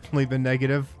texts have definitely been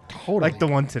negative. Totally. Like the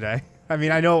one today. I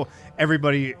mean, I know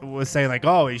everybody was saying like,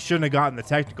 oh, he shouldn't have gotten the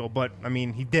technical, but I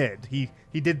mean, he did. He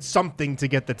did something to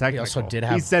get the technical. also did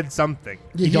have- He said something.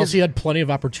 Yeah, he also had plenty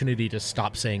of opportunity to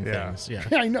stop saying Yeah. things. Yeah.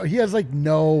 Yeah, I know. He has like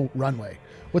no runway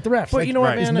with the refs. But Like, you know what,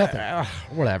 right. there's man?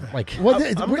 nothing. Whatever. Like, Well,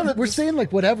 I'm we're saying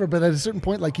like whatever, but at a certain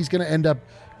point, like he's going to end up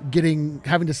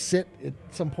having to sit at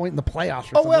some point in the playoffs.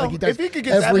 Or Oh something, well, like he does if he could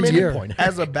get that every many year.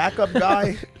 as a backup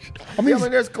guy, I mean,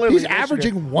 there's clearly he's an issue there.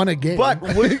 averaging 1 a game. But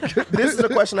this is a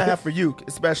question I have for you,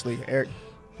 especially Eric.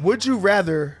 Would you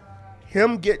rather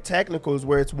him get technicals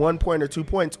where it's 1 point or 2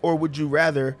 points, or would you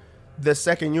rather the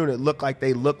second unit look like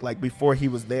they looked like before he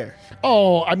was there?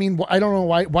 Oh, I mean, I don't know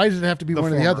why. Why does it have to be The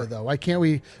one or the former. other though?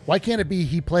 Why can't it be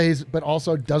he plays but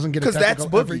also doesn't get a Because that's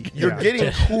technical every Boogie. game? You're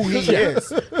getting who he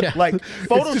is. Like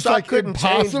Photoshop just, like, couldn't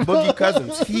change impossible. Boogie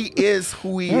Cousins. He is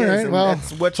who he All is, right, and well,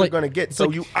 that's what you're like- going to get. it's So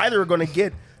like- you either are going to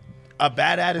get a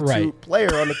bad attitude Right.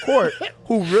 player on the court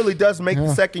who really does make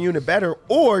the second unit better,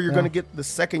 or you're going to get the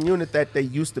second unit that they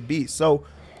used to be. So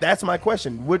that's my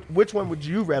question. Which one would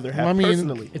you rather have I mean,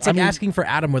 personally? it's like asking for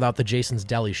Adam without the Jason's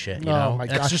Deli shit. You Oh, know, my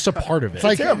that's gosh. just a part of it. It's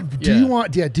like, him. do you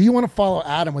want to follow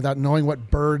Adam without knowing what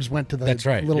birds went to the That's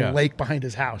right, little yeah. lake behind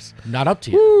his house? not up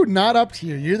to you. Woo, not up to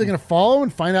you. You're either going to follow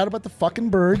and find out about the fucking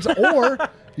birds, or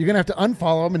you're going to have to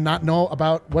unfollow him and not know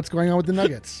about what's going on with the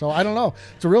Nuggets. So I don't know.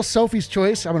 It's a real Sophie's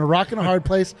choice. I'm going to rock in a hard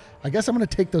place. I guess I'm going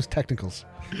to take those technicals.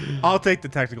 I'll take the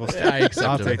technical stuff. I accept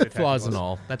I'll it. take the Flaws technicals. and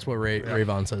all. That's what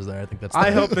Rayvon says there. I think that's.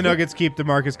 I hope the Nuggets keep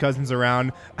DeMarcus Cousins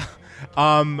around.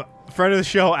 Friend of the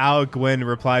show, Alec Gwynn,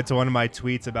 replied to one of my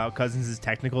tweets about Cousins'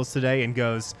 technicals today and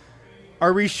goes,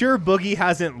 are we sure Boogie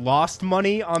hasn't lost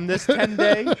money on this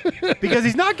 10-day? Because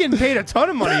he's not getting paid a ton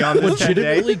of money on this 10-day.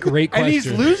 Legitimately great And he's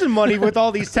question. losing money with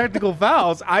all these technical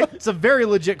fouls. It's a very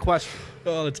legit question.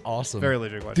 Oh, that's awesome. Very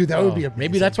legit question. Dude, that would be amazing.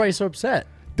 Maybe that's why he's so upset.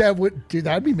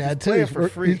 I'd be mad too. playing for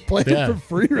free. He's playing Yeah. for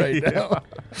free right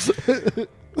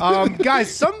now. Guys,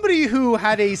 somebody who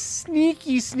had a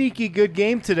sneaky good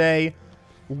game today,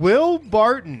 Will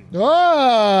Barton.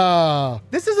 Oh,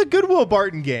 This is a good Will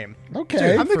Barton game.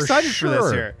 okay. I'm excited for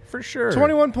this here. For sure.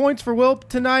 21 points for Will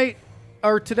tonight,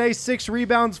 or today, 6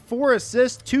 rebounds, 4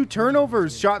 assists, 2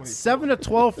 turnovers, shot 7 of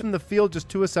 12 from the field, just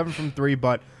 2 of 7 from 3,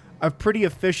 but a pretty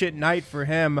efficient night for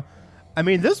him. I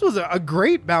mean, this was a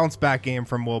great bounce back game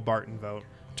from Will Barton, vote.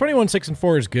 21, 6, and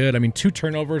 4 is good. I mean, 2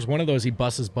 turnovers. One of those, he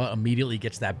busts his butt, immediately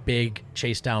gets that big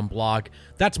chase down block.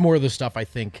 That's more of the stuff I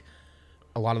think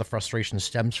a lot of the frustration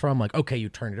stems from. Like, okay, you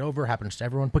turned it over, happens to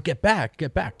everyone, but get back.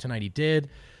 Tonight he did.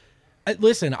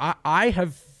 Listen, I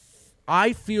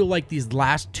I feel like these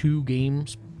last 2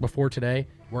 games before today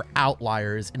were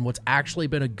outliers in what's actually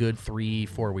been a good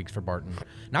 3-4 weeks for Barton.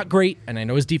 Not great, and I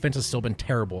know his defense has still been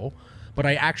terrible, but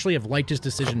I actually have liked his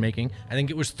decision-making. I think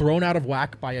it was thrown out of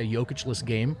whack by a Jokic-less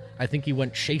game. I think he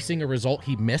went chasing a result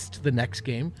he missed the next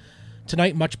game.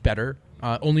 Tonight, much better.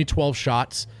 Only 12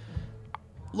 shots.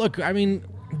 Look, I mean,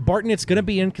 Barton, it's going to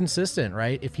be inconsistent,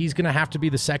 right? If he's going to have to be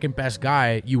the second best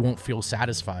guy, you won't feel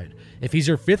satisfied. If he's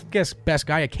your fifth best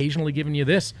guy occasionally giving you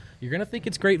this, you're going to think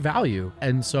it's great value.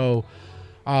 And so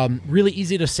really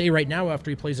easy to say right now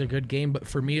after he plays a good game, but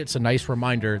for me, it's a nice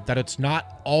reminder that it's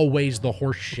not always the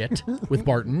horse shit with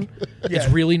Barton. It's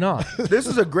really not. This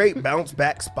is a great bounce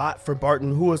back spot for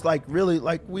Barton, who was like really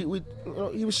like he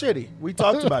was shitty. We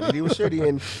talked about it. He was shitty,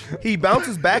 and he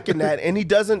bounces back in that, and he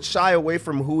doesn't shy away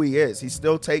from who he is. He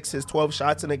still takes his 12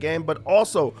 shots in a game, but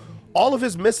also all of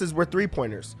his misses were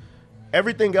 3-pointers.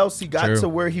 Everything else he got to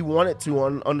where he wanted to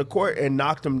on the court and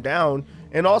knocked him down.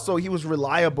 And also he was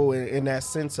reliable in that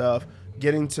sense of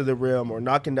getting to the rim or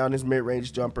knocking down his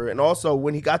mid-range jumper. And also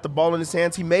when he got the ball in his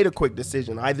hands, he made a quick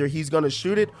decision. Either he's going to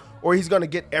shoot it or he's going to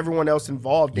get everyone else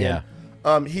involved in.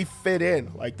 He fit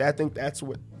in. Like, I think that's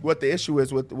what the issue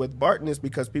is with Barton, is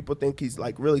because people think he's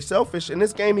like really selfish. In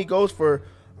this game, he goes for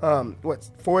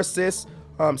 4 assists,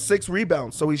 6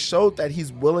 rebounds. So he showed that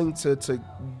he's willing to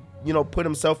put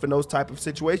himself in those type of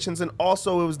situations. And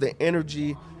also it was the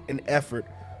energy and effort.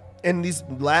 In these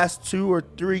last 2 or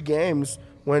 3 games,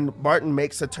 when Barton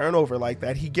makes a turnover like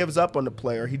that, he gives up on the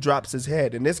player. He drops his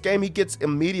head. In this game, he gets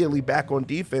immediately back on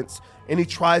defense, and he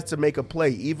tries to make a play.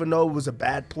 Even though it was a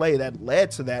bad play that led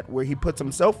to that, where he puts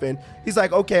himself in, he's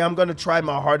like, okay, I'm going to try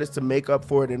my hardest to make up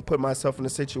for it and put myself in a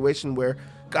situation where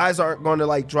guys aren't going to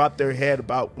like drop their head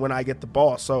about when I get the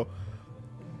ball. So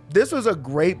this was a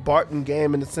great Barton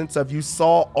game in the sense of you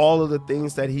saw all of the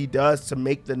things that he does to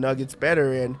make the Nuggets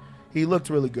better, and he looked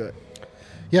really good.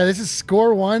 Yeah, this is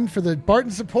score 1 for the Barton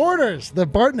supporters. The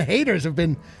Barton haters have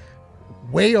been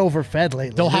way overfed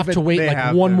lately. They'll have to wait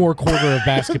like one more quarter of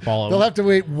basketball. They'll have to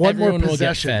wait one more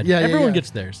possession. Yeah, everyone gets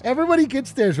theirs. Everybody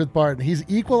gets theirs with Barton. He's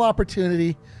equal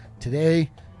opportunity. Today,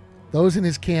 those in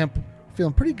his camp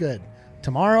feeling pretty good.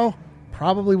 Tomorrow,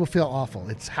 probably will feel awful.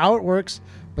 It's how it works,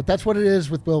 but that's what it is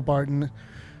with Will Barton.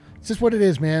 It's just what it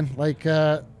is, man. Like,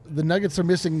 the Nuggets are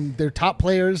missing their top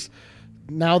players.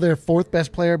 Now their 4th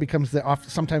best player becomes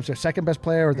sometimes their 2nd best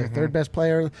player or their 3rd best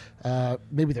player.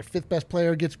 Maybe their 5th best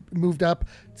player gets moved up.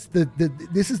 It's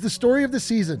this is the story of the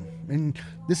season, and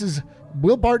this is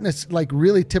Will Barton is like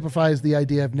really typifies the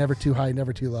idea of never too high,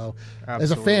 never too low. Absolutely.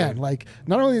 As a fan, like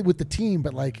not only with the team,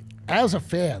 but like as a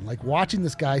fan, like watching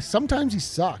this guy. Sometimes he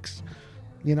sucks,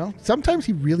 Sometimes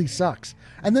he really sucks,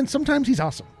 and then sometimes he's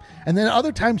awesome, and then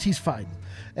other times he's fine.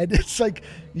 And it's like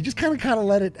you just kind of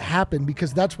let it happen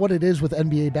because that's what it is with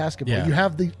NBA basketball. Yeah. You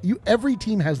have every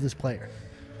team has this player.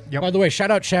 Yep. By the way,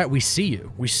 shout out chat. We see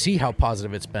you. We see how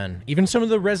positive it's been. Even some of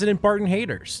the resident Barton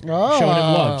haters showing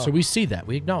him love. So we see that.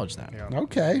 We acknowledge that. Yeah.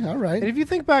 Okay, all right. And if you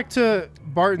think back to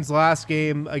Barton's last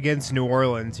game against New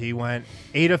Orleans, he went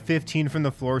 8 of 15 from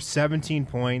the floor, 17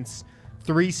 points,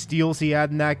 3 steals he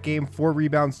had in that game, 4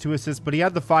 rebounds, 2 assists, but he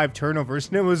had the 5 turnovers,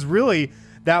 and it was really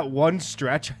that one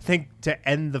stretch, I think, to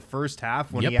end the first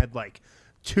half when he had like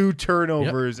 2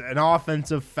 turnovers, an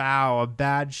offensive foul, a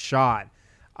bad shot.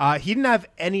 He didn't have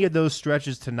any of those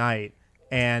stretches tonight,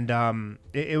 and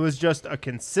it was just a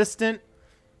consistent,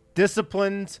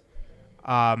 disciplined,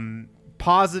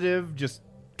 positive, just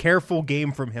careful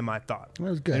game from him, I thought. It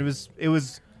was good. And it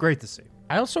was great to see.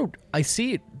 I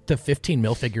see the 15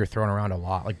 mil figure thrown around a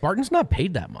lot. Like, Barton's not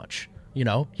paid that much,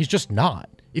 He's just not.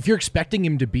 If you're expecting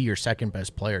him to be your 2nd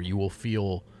best player, you will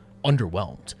feel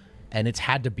underwhelmed. And it's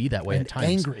had to be that way and at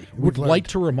times. Angry. Would like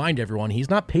to remind everyone he's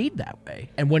not paid that way.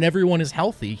 And when everyone is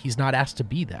healthy, he's not asked to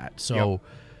be that. So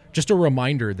just a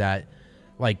reminder that,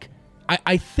 like,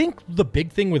 I think the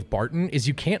big thing with Barton is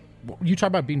you talk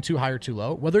about being too high or too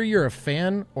low, whether you're a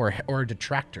fan or a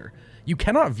detractor, you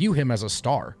cannot view him as a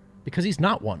star because he's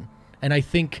not one. And I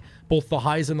think both the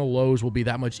highs and the lows will be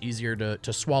that much easier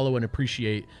to swallow and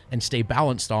appreciate and stay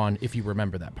balanced on if you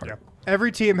remember that part. Yep.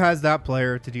 Every team has that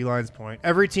player, to D-Line's point.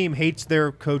 Every team hates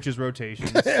their coach's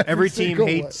rotations. Every team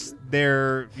hates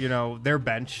their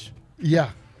bench. Yeah.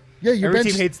 Your every bench,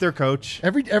 team hates their coach.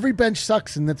 Every bench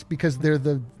sucks, and that's because they're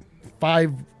the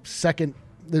 5-second,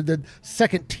 the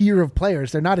second tier of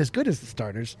players. They're not as good as the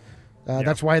starters.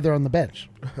 That's why they're on the bench.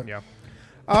 Yeah.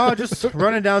 Just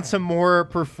running down some more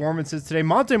performances today.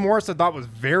 Monte Morris, I thought, was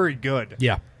very good.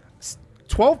 Yeah.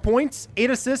 12 points, 8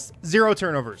 assists, 0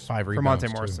 turnovers 5 for rebounds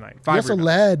Monte Morris tonight. He also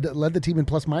led the team in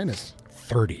plus minus.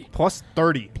 30. Plus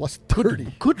 30. Plus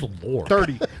 30. Good Lord.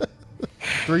 30.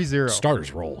 3-0.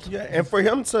 Starters rolled. Yeah, and for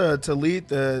him to lead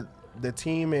the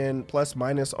team in plus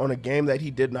minus on a game that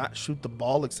he did not shoot the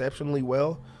ball exceptionally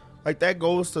well, like that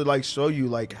goes to like show you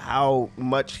like how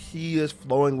much he is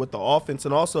flowing with the offense,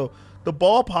 and also the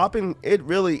ball popping, it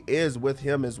really is with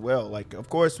him as well. Like, of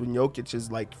course, when Jokic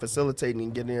is like facilitating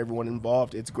and getting everyone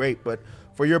involved, it's great. But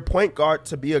for your point guard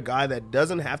to be a guy that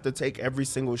doesn't have to take every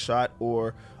single shot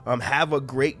or have a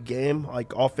great game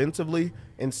like offensively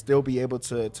and still be able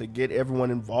to get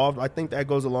everyone involved, I think that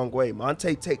goes a long way.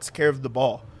 Monte takes care of the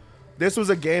ball. This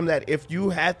was a game that if you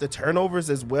had the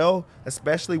turnovers as well,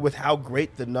 especially with how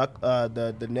great the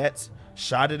Nets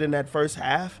shot it in that first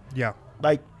half, Yeah.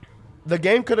 like the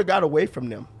game could have got away from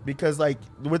them because like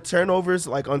with turnovers,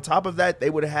 like on top of that, they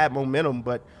would have had momentum,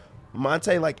 but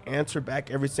Monte like answered back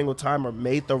every single time or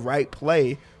made the right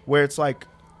play where it's like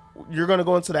you're going to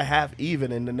go into the half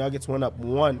even, and the Nuggets went up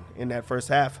 1 in that first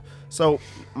half. So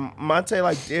Monte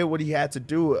like did what he had to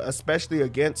do, especially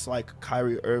against like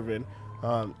Kyrie Irving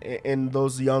and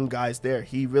those young guys there.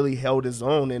 He really held his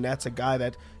own, and that's a guy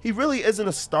that he really isn't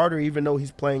a starter even though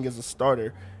he's playing as a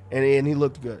starter, and he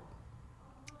looked good.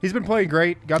 He's been playing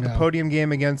great. Got the podium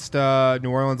game against New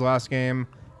Orleans last game.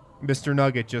 Mr.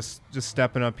 Nugget just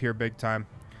stepping up here big time.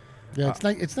 Yeah,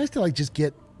 it's nice to like just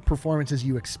get performances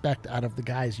you expect out of the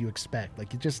guys you expect.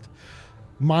 Like you just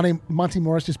Monty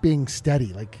Morris just being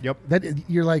steady. Like Yep. that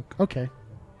you're like okay,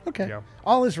 Yeah.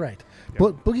 all is right.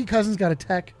 Boogie Cousins got a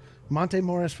tech. Monte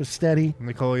Morris was steady.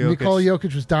 Nikola Jokic Jokic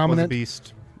was was a dominant,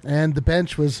 beast. and the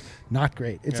bench was not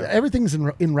great. It's everything's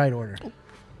in right order.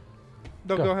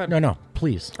 No, go ahead. No,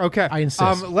 please. Okay. I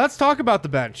insist. Let's talk about the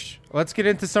bench. Let's get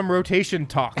into some rotation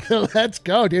talk. Let's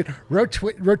go, dude.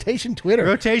 Rotation Twitter.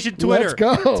 Rotation Twitter. Let's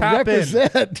go. Tap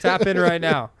Represent. in. Tap in right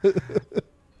now.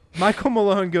 Michael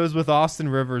Malone goes with Austin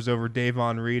Rivers over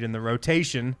Davon Reed in the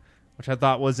rotation, which I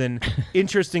thought was an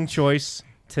interesting choice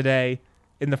today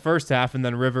in the first half, and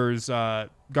then Rivers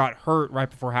got hurt right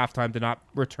before halftime, did not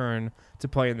return to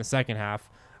play in the second half.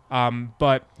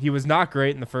 But he was not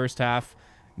great in the first half.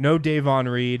 No Davon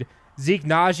Reed. Zeke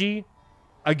Naji,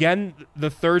 again, the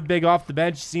third big off the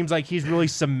bench, seems like he's really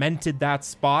cemented that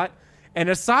spot. And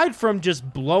aside from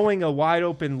just blowing a wide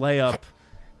open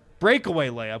breakaway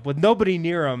layup with nobody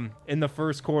near him in the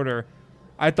first quarter,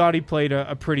 I thought he played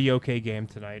a pretty okay game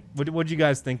tonight. What did you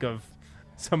guys think of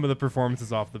some of the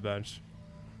performances off the bench?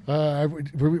 Are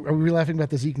we laughing about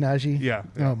the Zeke Naji? Yeah.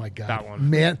 Oh my god. That one.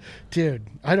 Man, dude,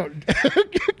 I don't.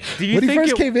 Do you when he think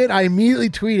first came in, I immediately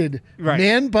tweeted, Right.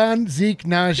 "Man bun Zeke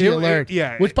Naji alert."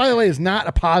 Which, by the way, is not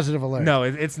a positive alert. No,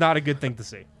 it's not a good thing to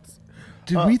see.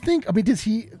 Did we think? I mean,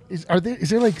 is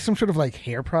there like some sort of like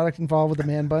hair product involved with the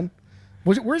man bun?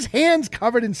 Were his hands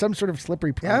covered in some sort of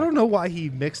slippery product? Yeah, I don't know why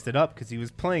he mixed it up because he was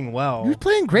playing well. He was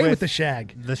playing great with the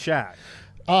shag. The shag.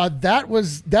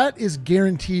 That is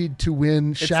guaranteed to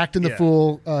win Shaqtin' the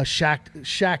Fool,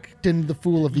 Shaqtin' the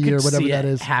Fool of the Year, whatever that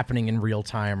is. Happening in real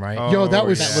time, right? Oh, Yo, that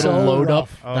was yeah. That so little load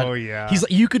rough. up. Oh, yeah. He's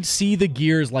like, you could see the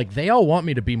gears. Like they all want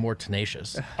me to be more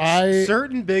tenacious.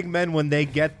 Certain big men, when they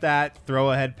get that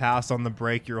throw-ahead pass on the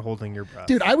break, you're holding your breath.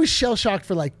 Dude, I was shell-shocked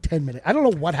for like 10 minutes. I don't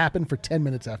know what happened for 10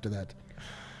 minutes after that.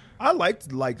 I liked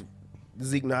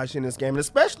Zeke Naji in this game, and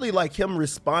especially like him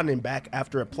responding back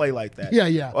after a play like that.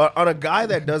 Yeah. On a guy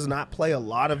that does not play a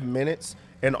lot of minutes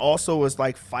and also is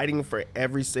like fighting for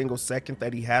every single second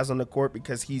that he has on the court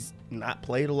because he's not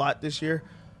played a lot this year.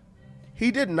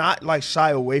 He did not like shy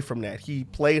away from that. He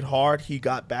played hard. He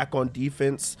got back on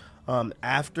defense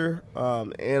after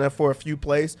and for a few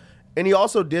plays. And he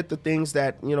also did the things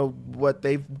that, what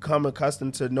they've become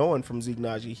accustomed to knowing from Zeke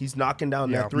Naji. He's knocking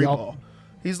down that three ball.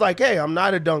 He's like, hey, I'm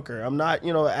not a dunker. I'm not,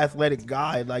 an athletic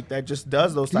guy like that just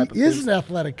does those type of things. He is an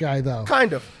athletic guy, though.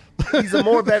 Kind of. He's a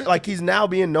more better, like he's now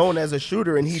being known as a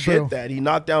shooter, and he True. did that. He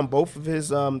knocked down both of his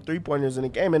 3-pointers in the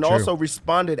game, and also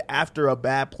responded after a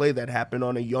bad play that happened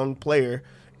on a young player.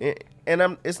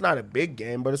 And it's not a big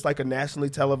game, but it's like a nationally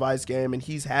televised game, and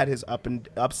he's had his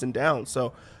ups and downs.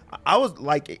 So I was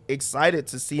like excited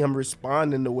to see him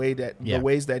respond in the ways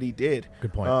that he did.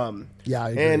 Good point. Yeah, I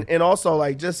agree. and also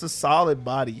like just a solid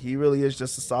body. He really is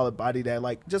just a solid body that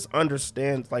like just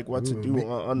understands like what to do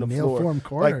on the male floor. form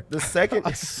corner. Like the second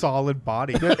A solid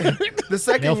body. the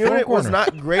second Male unit form was corner.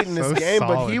 not great in this So game,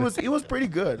 but solid. he was pretty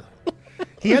good.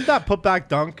 He had that putback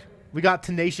dunk. We got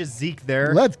tenacious Zeke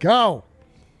there. Let's go.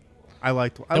 I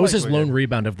liked That was his what he lone did.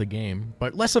 rebound of the game,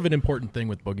 but less of an important thing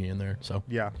with Boogie in there. So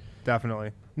Yeah,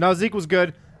 definitely. No, Zeke was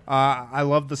good. I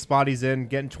love the spot he's in,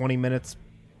 getting 20 minutes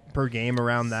per game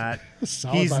around that.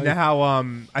 Solid He's body. now,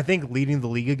 I think, leading the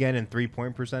league again in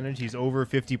 3-point percentage. He's over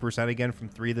 50% again from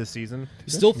 3 this season.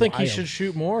 still think he wild. should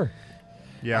shoot more.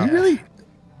 Yeah. He really,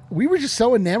 we were just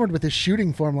so enamored with his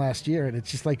shooting form last year, and it's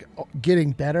just like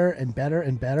getting better and better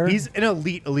and better. He's an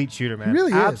elite shooter, man. He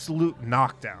really is. Absolute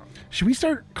knockdown. Should we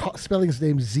start spelling his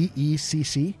name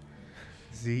Z-E-C-C?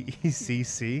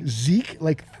 Z-E-C-C? Zeke,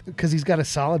 like, because he's got a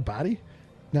solid body?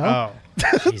 No? Oh.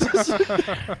 Jesus.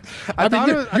 I thought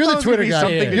you're the Twitter guy.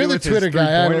 You're the Twitter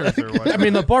guy. I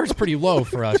mean, the bar's pretty low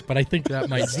for us, but I think that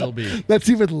might still be. That's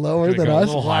even lower than a us?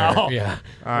 little Wow. higher. Yeah.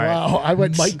 All right. Wow. I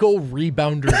went Michael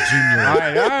Rebounder Jr.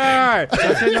 All right.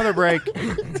 Let's take another break.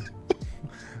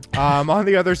 On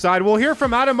the other side, we'll hear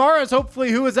from Adam Mares,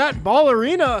 hopefully, who is at Ball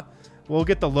Arena. We'll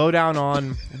get the lowdown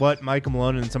on what Michael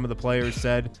Malone and some of the players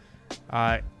said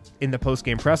in the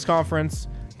post-game press conference.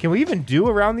 Can we even do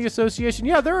around the association?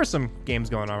 Yeah, there are some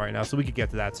games going on right now, so we could get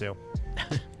to that too.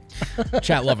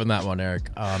 Chat loving that one,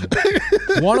 Eric.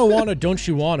 Wanna, don't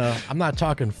you wanna? I'm not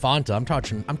talking Fanta.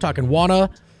 I'm talking wanna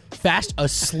fast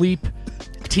asleep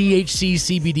THC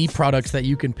CBD products that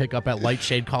you can pick up at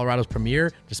Lightshade, Colorado's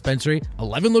premier dispensary.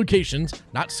 11 locations,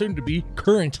 not soon to be,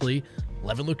 currently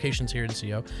 11 locations here in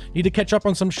CO. Need to catch up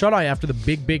on some shut-eye after the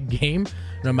big game.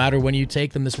 No matter when you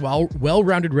take them, this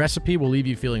well-rounded recipe will leave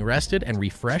you feeling rested and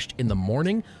refreshed in the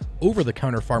morning.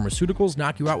 Over-the-counter pharmaceuticals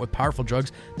knock you out with powerful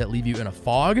drugs that leave you in a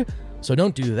fog. So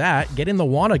don't do that. Get in the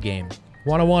wanna game.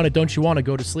 Wanna, don't you wanna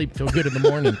go to sleep, feel good in the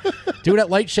morning. Do it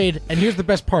at Lightshade. And here's the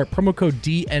best part, promo code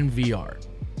DNVR.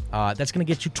 That's going to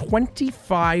get you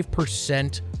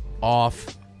 25%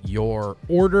 off your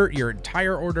order, your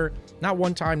entire order. Not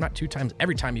one time, not two times,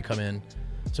 every time you come in.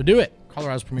 So do it.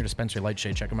 Colorado's premier dispensary,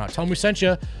 Lightshade. Check them out. Tell them we sent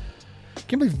you.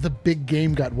 Can't believe the big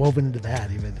game got woven into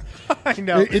that even. I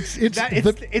know. It's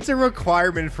It's a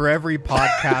requirement for every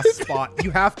podcast spot.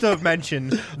 You have to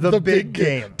mention the big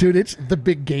game. Dude, it's the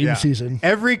big game Yeah. season.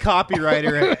 Every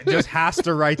copywriter just has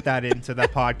to write that into the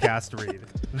podcast read.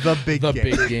 The big The game.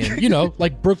 big game. You know,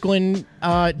 like Brooklyn,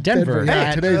 Denver. Yeah,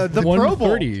 at today's The Pro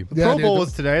Bowl. 1:30. The Yeah, Pro dude, Bowl the-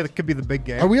 is today. That could be the big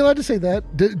game. Are we allowed to say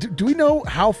that? Do we know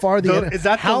how far Is that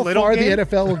the how little far game? the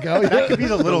NFL will go? That could be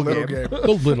the little game.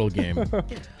 The little game.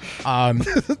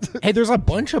 Hey, there's a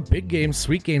bunch of big games,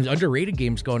 sweet games, underrated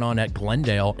games going on at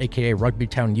Glendale, a.k.a. Rugby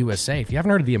Town, USA. If you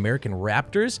haven't heard of the American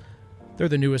Raptors, they're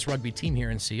the newest rugby team here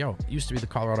in CO. It used to be the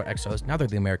Colorado Exos. Now they're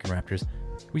the American Raptors.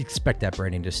 We expect that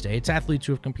branding to stay. It's athletes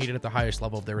who have competed at the highest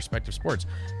level of their respective sports.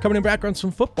 Coming in backgrounds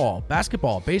from football,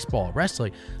 basketball, baseball,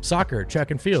 wrestling, soccer,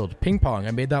 track and field, ping pong.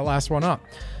 I made that last one up.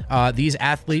 These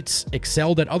athletes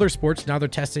excelled at other sports. Now they're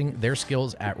testing their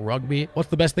skills at rugby. What's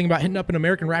the best thing about hitting up an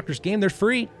American Raptors game? They're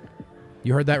free.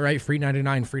 You heard that right. Free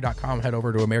 99, free.com. Head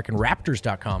over to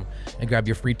AmericanRaptors.com and grab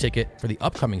your free ticket for the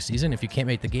upcoming season. If you can't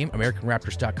make the game,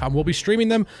 AmericanRaptors.com. We'll be streaming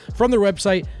them from their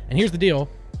website. And here's the deal.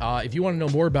 If you want to know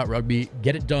more about rugby,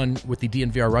 get it done with the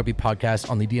DNVR Rugby Podcast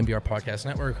on the DNVR Podcast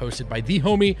Network, hosted by the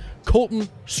homie Colton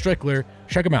Strickler.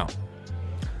 Check him out.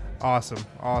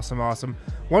 Awesome.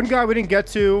 One guy we didn't get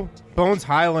to, Bones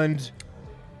Highland,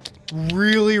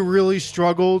 really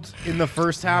struggled in the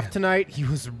first half tonight. He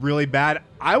was really bad.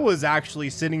 I was actually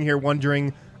sitting here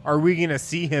wondering, are we going to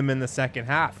see him in the second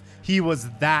half? He was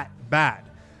that bad.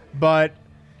 But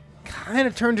kind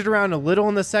of turned it around a little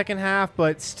in the second half,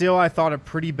 but still I thought a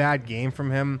pretty bad game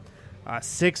from him.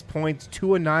 6 points,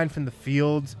 2 of 9 from the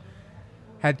field.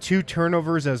 Had 2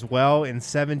 turnovers as well in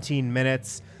 17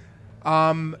 minutes.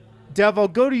 Dev, I'll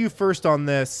go to you first on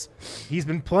this. He's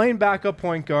been playing backup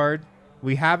point guard.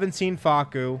 We haven't seen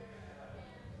Facu.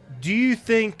 Do you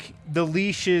think the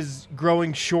leash is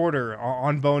growing shorter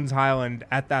on Bones Highland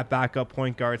at that backup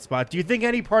point guard spot? Do you think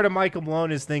any part of Michael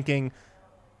Malone is thinking,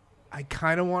 I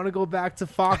kind of want to go back to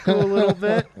Facu a little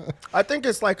bit? I think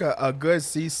it's like a good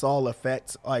seesaw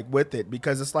effect, like with it,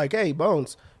 because it's like, hey,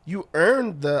 Bones, you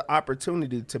earned the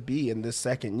opportunity to be in this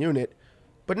second unit,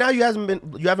 but now you haven't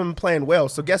been playing well.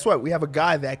 So guess what? We have a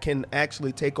guy that can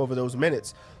actually take over those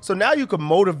minutes. So now you can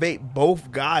motivate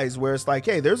both guys, where it's like,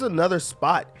 hey, there's another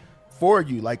spot for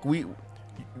you. Like we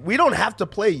don't have to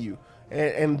play you.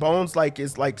 And Bones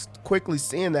is quickly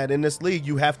seeing that in this league,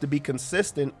 you have to be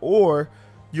consistent, or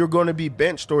you're going to be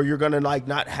benched, or you're going to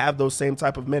not have those same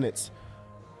type of minutes.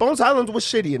 Bones Highland was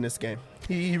shitty in this game.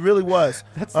 He really was.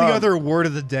 That's the other word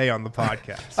of the day on the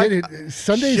podcast.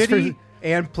 Sundays Shitty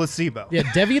and placebo. Yeah,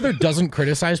 Dev either doesn't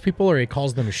criticize people or he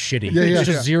calls them shitty. Yeah, It's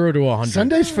just 0 to 100.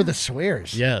 Sundays for the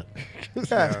swears. Yeah.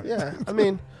 Yeah. I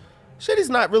mean,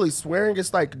 shitty's not really swearing. It's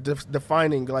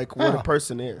defining what a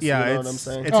person is. Yeah, you know what I'm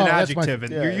saying? it's Oh, an that's my- adjective,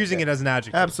 and yeah, you're using it as an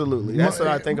adjective. Absolutely. That's what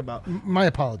I think about. My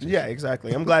apologies. Yeah,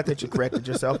 exactly. I'm glad that you corrected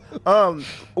yourself.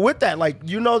 With that,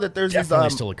 that there's Definitely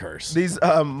these still a curse. these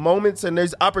moments and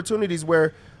there's opportunities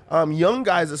where young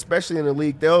guys, especially in the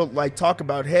league, they'll talk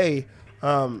about, hey,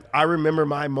 I remember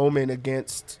my moment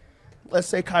against, let's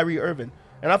say, Kyrie Irving.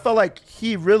 And I felt like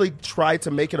he really tried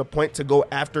to make it a point to go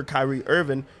after Kyrie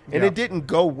Irving, and it didn't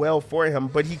go well for him,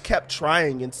 but he kept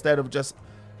trying instead of just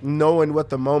knowing what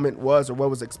the moment was or what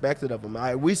was expected of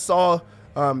him. We saw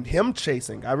him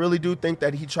chasing. I really do think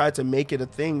that he tried to make it a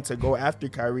thing to go after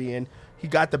Kyrie, and he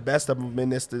got the best of him in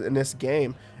this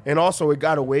game. And also it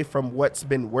got away from what's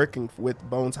been working with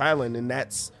Bones Highland, and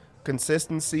that's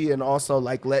consistency and also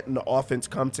like letting the offense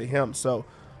come to him. So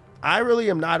I really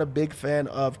am not a big fan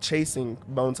of chasing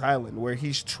Bones Highland, where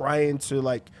he's trying to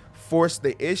like force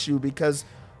the issue, because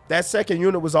that second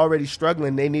unit was already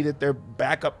struggling. They needed their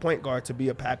backup point guard to be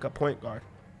a backup point guard.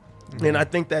 Mm-hmm. And I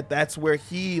think that that's where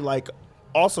he like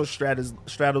also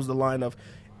straddles the line of,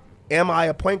 am I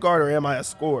a point guard or am I a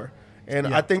scorer? And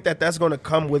I think that that's going to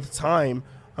come with time.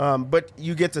 But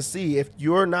you get to see, if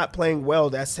you're not playing well,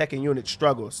 that second unit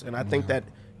struggles. And I think that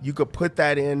you could put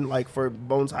that in like for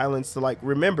Bones Highlands to like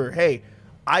remember, hey,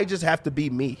 I just have to be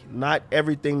me, not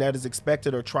everything that is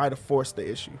expected or try to force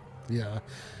the issue. Yeah.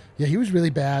 Yeah, he was really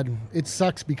bad. It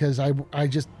sucks because I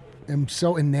just am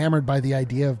so enamored by the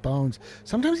idea of Bones.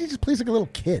 Sometimes he just plays like a little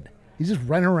kid. He's just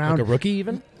running around. Like a rookie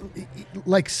even?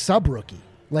 Like sub-rookie.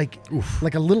 Like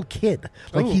a little kid.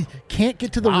 Like he can't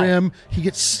get to the rim. He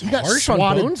got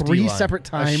swatted 3 separate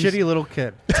times. A shitty little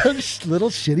kid. Little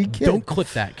shitty kid. Don't clip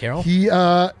that, Carol. He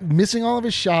missing all of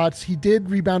his shots. He did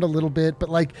rebound a little bit, but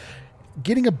like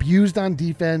getting abused on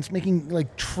defense, making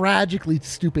like tragically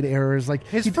stupid errors. Like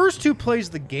his first 2 plays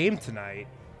of the game tonight,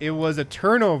 it was a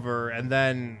turnover, and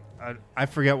then I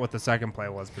forget what the second play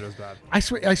was, but it was bad. I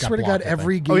swear to God,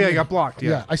 every game. Oh yeah, he got blocked.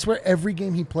 Yeah, I swear every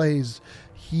game he plays,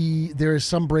 there is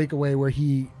some breakaway where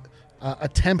he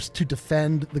attempts to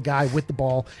defend the guy with the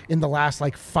ball in the last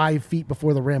like 5 feet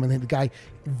before the rim, and then the guy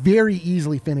very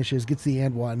easily finishes, gets the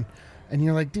and one, and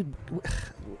you're like, dude,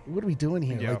 what are we doing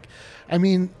here? Yeah. Like, I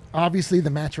mean, obviously the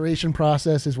maturation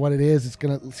process is what it is. It's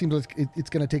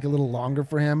gonna take a little longer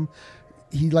for him.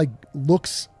 He like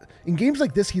looks. In games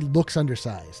like this, he looks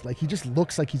undersized. Like he just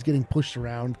looks like he's getting pushed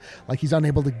around, like he's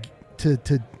unable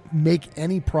to make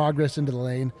any progress into the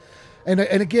lane. And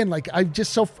again, like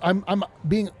I'm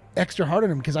being extra hard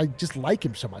on him because I just like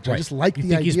him so much. Right. I just like you the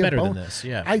think idea he's better of than this.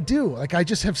 Yeah, I do. Like I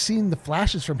just have seen the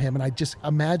flashes from him, and I just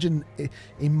imagine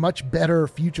a much better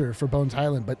future for Bones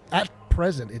Highland. But at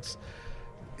present,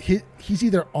 he's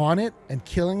either on it and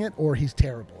killing it, or he's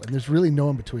terrible, and there's really no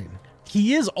in between.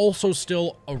 He is also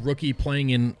still a rookie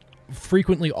playing in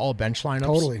frequently all bench lineups.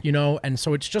 Totally. You know, and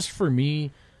so it's just for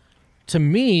me. To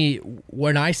me,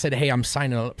 when I said, hey, I'm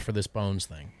signing up for this Bones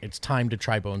thing, it's time to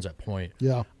try Bones at point.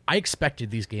 Yeah. I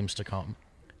expected these games to come.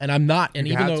 And I'm not, and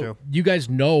even though to. you guys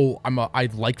know I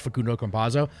like Facundo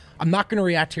Campazzo, I'm not going to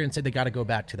react here and say they got to go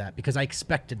back to that because I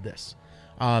expected this.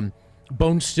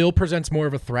 Bones still presents more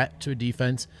of a threat to a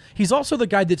defense. He's also the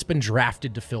guy that's been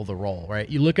drafted to fill the role, right?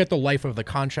 You look at the life of the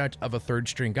contract of a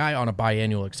third-string guy on a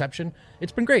biannual exception.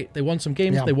 It's been great. They won some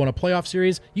games. Yeah. They won a playoff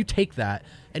series. You take that.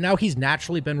 And now he's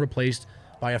naturally been replaced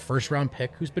by a first-round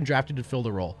pick who's been drafted to fill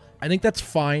the role. I think that's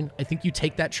fine. I think you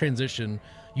take that transition.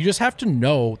 You just have to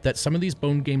know that some of these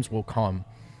Bone games will come.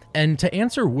 And to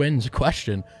answer Wynn's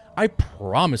question, I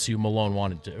promise you Malone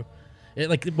wanted to.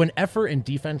 When effort and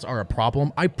defense are a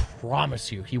problem, I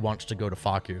promise you he wants to go to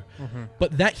Facu. Mm-hmm.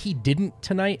 But that he didn't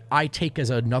tonight, I take as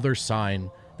another sign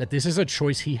that this is a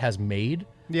choice he has made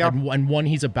and one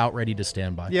he's about ready to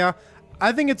stand by. Yeah,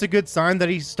 I think it's a good sign that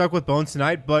he stuck with Bones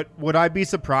tonight, but would I be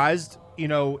surprised,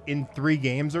 in 3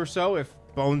 games or so if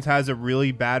Bones has a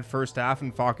really bad first half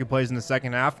and Facu plays in the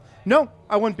second half? No,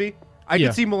 I wouldn't be. I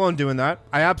could see Malone doing that.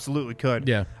 I absolutely could.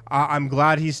 Yeah. I'm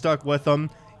glad he stuck with them.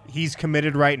 He's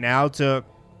committed right now to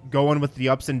going with the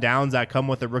ups and downs that come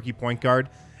with a rookie point guard.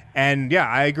 And, yeah,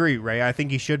 I agree, Ray. I think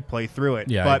he should play through it.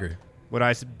 Yeah, but I agree. Would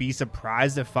I be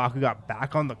surprised if Facu got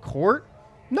back on the court?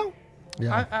 No.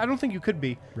 Yeah. I don't think you could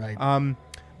be. Right.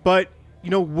 But,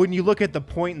 when you look at the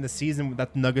point in the season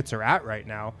that the Nuggets are at right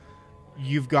now,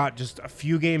 you've got just a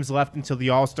few games left until the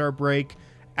All-Star break.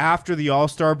 After the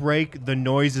All-Star break, the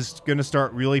noise is going to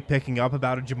start really picking up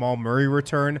about a Jamal Murray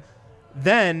return.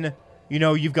 Then,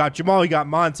 you've got Jamal, you got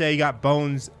Monte, you got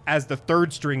Bones as the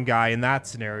third-string guy in that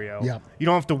scenario. Yeah. You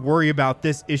don't have to worry about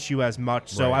this issue as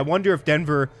much. So Right. I wonder if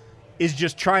Denver is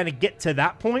just trying to get to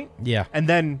that point and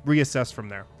then reassess from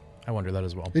there. I wonder that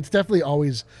as well. It's definitely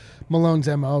always Malone's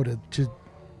MO to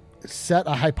set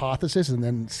a hypothesis and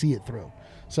then see it through.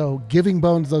 So giving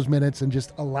Bones those minutes and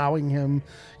just allowing him,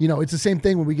 it's the same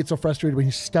thing when we get so frustrated when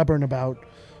he's stubborn about,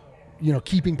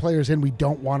 keeping players in. We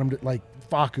don't want him to, like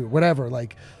Facu, whatever.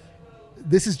 Like,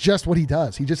 this is just what he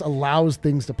does. He just allows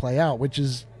things to play out, which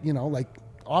is,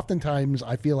 oftentimes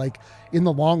I feel like in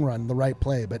the long run the right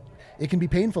play, but it can be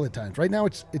painful at times. Right now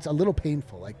it's a little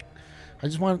painful. Like I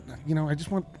want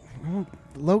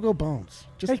logo bones.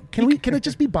 Just can it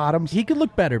just be bottoms? He could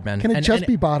look better, Ben. Can it just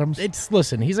be bottoms?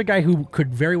 Listen, he's a guy who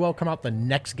could very well come out the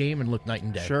next game and look night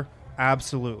and day. Sure.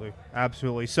 Absolutely.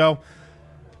 So,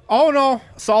 all in all,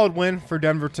 solid win for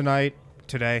Denver today.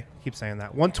 Keep saying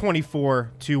that.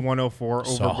 124-104 over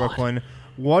Solid. Brooklyn.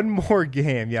 One more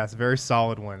game. Yes, very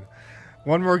solid win.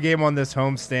 One more game on this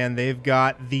homestand. They've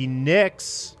got the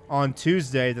Knicks on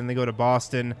Tuesday. Then they go to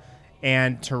Boston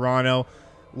and Toronto.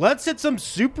 Let's hit some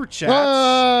super chats.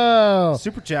 Oh,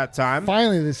 Super chat time.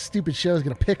 finally, this stupid show is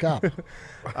going to pick up.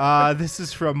 This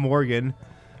is from Morgan.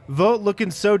 Vote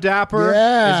looking so dapper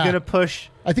Yeah. is going to push.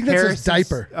 I think that says Harrison's-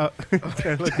 diaper.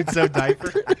 Looking so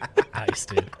diaper. Nice,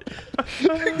 dude.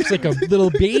 It's like a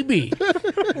little baby.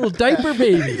 Little diaper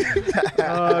baby.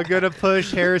 Gonna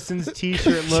push Harrison's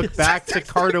t-shirt look back to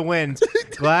Carter wins.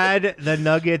 Glad the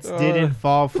Nuggets didn't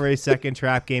fall for a second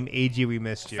trap game. AG, we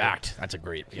missed you. Fact. That's a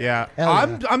great. Yeah.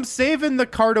 Hell I'm saving the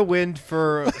Carter win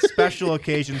for special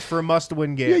occasions, for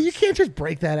must-win games. Yeah, you can't just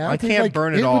break that out. I can't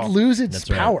burn it It all. would lose its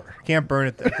That's right. power. Can't burn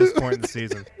it at this point in the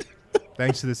season.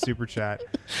 Thanks to the super chat.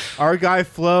 Our guy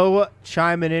Flo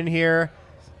chiming in here.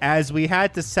 As we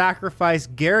had to sacrifice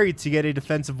Gary to get a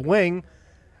defensive wing,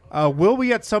 will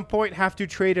we at some point have to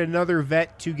trade another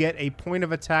vet to get a point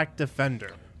of attack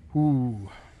defender? Ooh.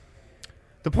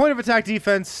 The point of attack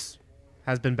defense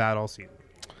has been bad all season.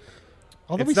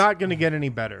 Although It's not going to get any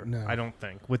better, No. I don't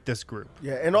think, with this group.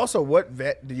 Yeah, and also, what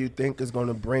vet do you think is going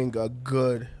to bring a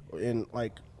good and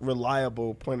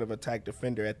reliable point of attack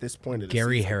defender at this point of the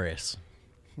Gary season? Harris.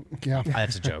 Yeah.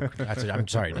 That's a joke. I'm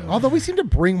sorry. No. Although we seem to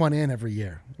bring one in every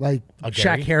year, like Gary?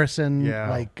 Shaq Harrison,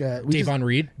 Yeah. Davon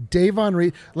Reed. Davon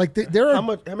Reed. Like there are.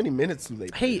 How many minutes do they?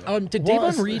 Hey, play? did Well,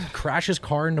 Davon Reed crash his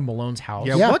car into Malone's house?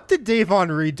 Yeah, Yeah. what did Davon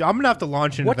Reed do? I'm going to have to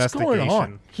launch an What's investigation. going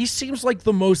on? He seems like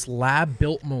the most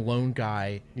lab-built Malone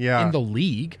guy Yeah. in the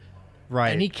league, Right.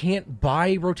 and he can't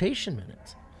buy rotation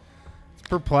minutes. It's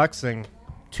perplexing.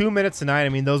 2 minutes tonight. I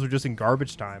mean, those were just in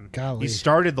garbage time. Golly. He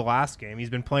started the last game. He's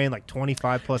been playing like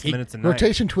 25 plus minutes a night.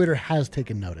 Rotation Twitter has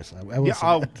taken notice. I will Yeah. say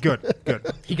Oh, that.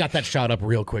 good. He got that shot up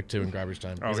real quick too in garbage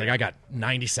time. He's like, yeah. I got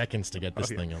 90 seconds to get this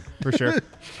thing up. For sure.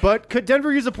 But could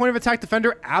Denver use a point of attack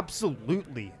defender?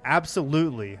 Absolutely.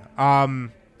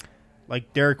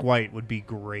 Like Derek White would be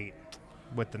great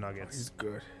with the Nuggets. He's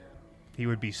good. He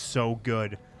would be so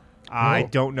good. I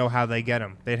don't know how they get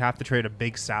him. They'd have to trade a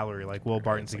big salary like Will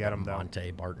Barton to get him, though.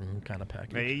 Monte Barton kind of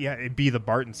package. Yeah, it'd be the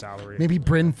Barton salary. Maybe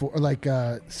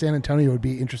San Antonio would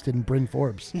be interested in Bryn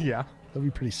Forbes. Yeah. That'd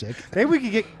be pretty sick. Maybe we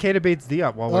could get Keita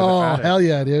Bates-Diop while we're Oh at it. hell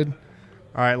yeah, dude!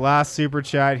 All right, last super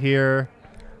chat here.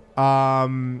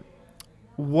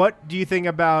 What do you think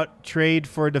about trade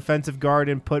for a defensive guard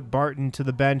and put Barton to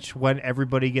the bench when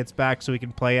everybody gets back so he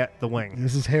can play at the wing?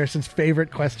 This is Harrison's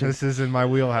favorite question. This is in my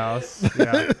wheelhouse.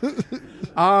 Yeah.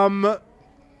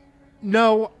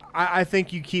 No, I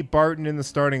think you keep Barton in the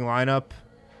starting lineup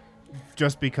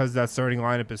just because that starting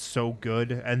lineup is so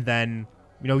good. And then,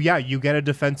 you get a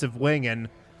defensive wing and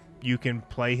you can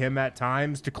play him at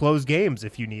times to close games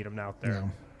if you need him out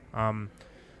there.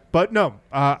 But no,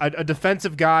 a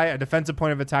defensive guy, a defensive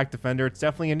point of attack defender, it's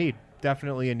definitely a need.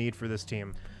 Definitely a need for this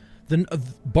team.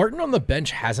 Barton on the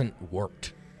bench hasn't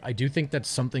worked. I do think that's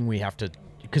something we have to,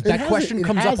 because that question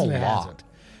comes up a lot.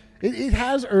 It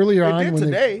has earlier on did when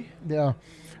today. Yeah,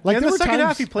 like In there the were second times,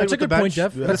 half, he played That's a with the good bench. point,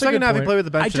 Jeff. The That's a second good half, he point. played with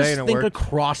the bench I today, just and it think worked.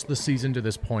 across the season to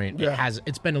this point, Yeah.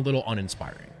 it's been a little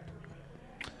uninspiring.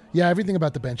 Yeah, everything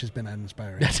about the bench has been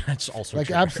uninspiring. That's also Like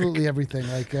true. absolutely everything.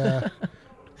 Like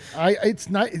it's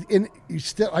not. And you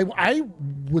still, I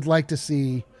would like to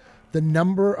see the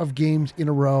number of games in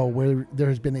a row where there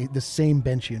has been the same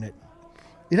bench unit.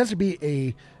 It has to be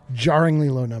a jarringly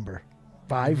low number,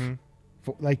 5.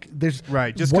 Like there's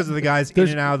Right, just 'cause of the guys in there's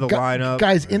and out of the lineup,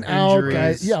 guys in out, injuries.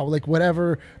 guys, yeah, like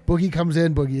whatever. Boogie comes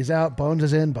in, Boogie is out. Bones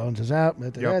is in, Bones is out.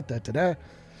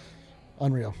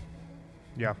 Unreal.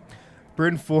 Yeah.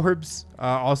 Bryn Forbes,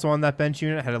 also on that bench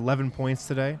unit, had 11 points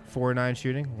today, 4-9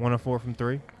 shooting, 1 of 4 from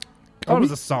 3. Thought it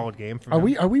was a solid game for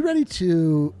him. Are we ready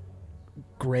to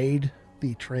grade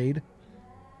the trade?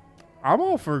 I'm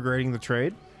all for grading the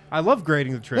trade. I love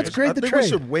grading the trade. Let's grade I the think trade. we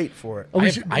should wait for it. Oh, I we're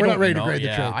not don't ready know. to grade the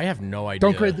Yeah, trade. I have no idea.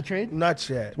 Don't grade the trade. Not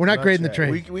yet. We're not grading the yet.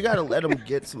 trade. We got to let him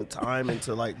get some time and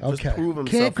to just Okay. prove himself.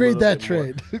 Can't a grade little that bit more.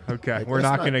 trade. Okay, Like, we're let's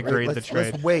not going to grade the let's-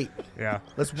 trade. Let's wait. Yeah.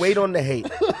 Let's wait on the hate.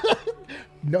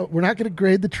 No, we're not going to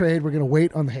grade the trade. We're going to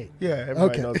wait on the hate. Yeah, everybody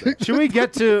Okay. knows that. Should we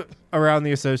get to around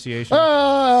the association?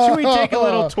 Oh, Should we take a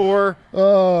little tour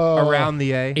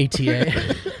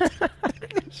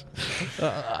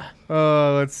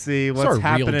Let's see our what's real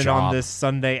happening on job. this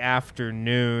Sunday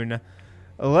afternoon.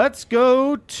 Let's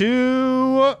go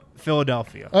to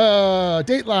Philadelphia,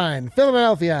 Dateline,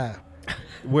 Philadelphia.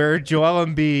 where Joel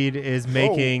Embiid is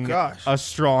making gosh. a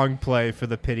strong play for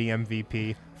the pity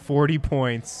MVP. 40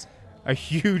 points. A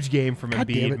huge game from God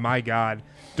damn Embiid. it. My God.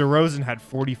 DeRozan had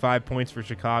 45 points for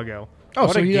Chicago. Oh,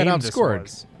 What so a he got game this outscored.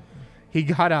 was. He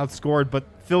got outscored, but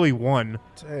Philly won,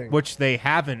 Dang. which they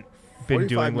haven't been 45,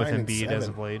 doing with 9, and Embiid as 7.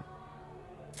 of late.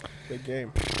 Big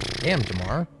game. Damn,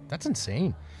 DeMar. That's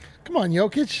insane. Come on,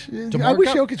 Jokic. I DeMar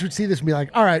wish got- Jokic would see this and be like,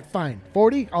 all right, fine.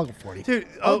 40? I'll go 40. Dude,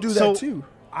 I'll do so that too.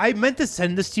 I meant to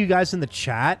send this to you guys in the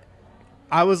chat.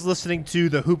 I was listening to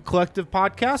the Hoop Collective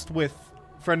podcast with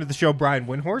friend of the show, Brian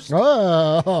Windhorst.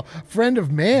 Oh, friend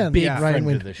of man. Big Yeah. friend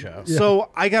Win- of the show. So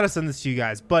I got to send this to you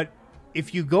guys. But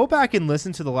if you go back and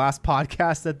listen to the last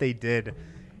podcast that they did,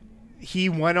 he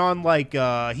went on like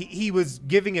he was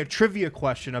giving a trivia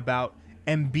question about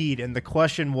Embiid, and the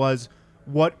question was,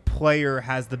 what player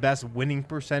has the best winning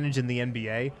percentage in the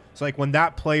NBA? So like when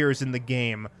that player is in the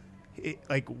game,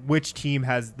 like which team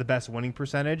has the best winning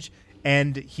percentage?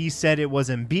 And he said it was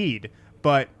Embiid,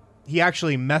 but he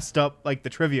actually messed up like the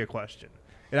trivia question.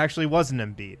 It actually wasn't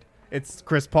Embiid. It's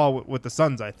Chris Paul with the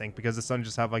Suns, I think, because the Suns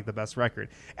just have like the best record.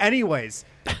 Anyways,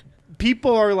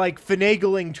 people are like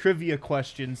finagling trivia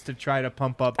questions to try to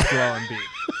pump up Joel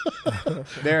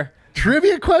Embiid. There.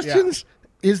 Trivia questions?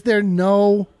 Is there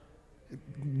no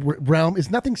realm? Is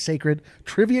nothing sacred?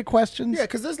 Trivia questions? Yeah,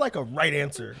 because there's like a right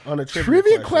answer on a Trivia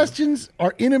question. questions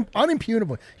are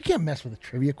unimputable. You can't mess with a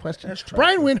trivia question. That's true.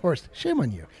 Brian Windhorst, shame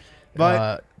on you.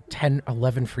 But 10,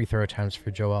 11 free throw attempts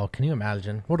for Joel. Can you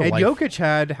imagine? What a and life. Jokic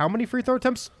had how many free throw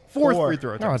attempts? Four Four. free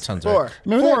throw No, attempts. that sounds Four. right.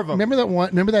 Remember Four that, of 'em. Remember that one?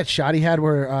 Remember that shot he had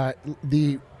where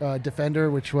the defender,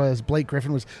 which was Blake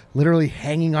Griffin, was literally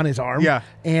hanging on his arm. Yeah.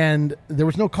 and there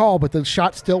was no call, but the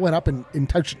shot still went up and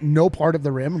touched no part of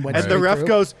the rim and went. And the straight ref through.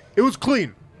 goes, "It was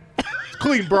clean, it's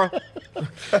clean, bro."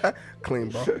 Clean,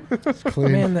 bro.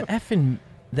 Clean. Man, the effing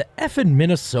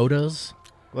Minnesotas.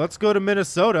 Let's go to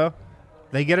Minnesota.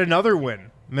 They get another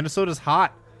win. Minnesota's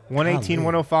hot.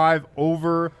 118-105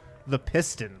 over the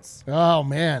Pistons. Oh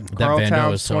man, That Karl Van Noe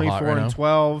Towns is so hot 24 right and now.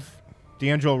 12.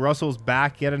 D'Angelo Russell's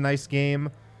back. He had a nice game.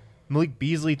 Malik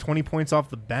Beasley 20 points off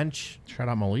the bench. Shout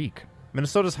out Malik.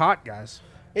 Minnesota's hot, guys.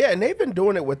 Yeah, and they've been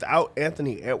doing it without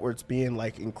Anthony Edwards being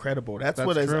like incredible. That's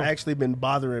what has true. actually been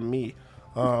bothering me.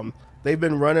 They've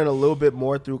been running a little bit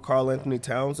more through Karl Anthony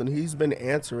Towns, and he's been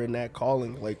answering that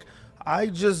calling. Like, I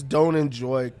just don't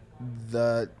enjoy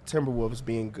the Timberwolves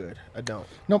being good. I don't.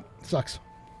 nope, sucks.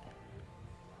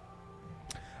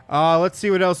 Let's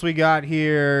see what else we got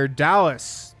here.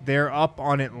 Dallas, they're up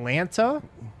on Atlanta.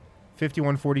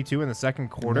 51-42 in the second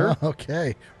quarter.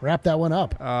 Okay, wrap that one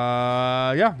up.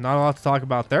 Yeah, not a lot to talk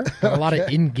about there. Got a lot of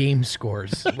in-game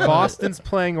scores. Boston's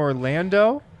playing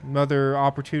Orlando. Another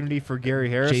opportunity for Gary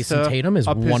Harris Jason to Tatum is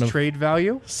up one his of- trade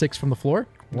value. 6 from the floor.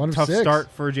 One of Tough 6. start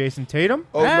for Jason Tatum.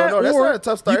 Oh, no, that's or not a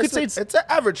tough start. you could It's say a- it's an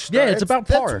average start. Yeah, it's about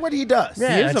par. That's what he does.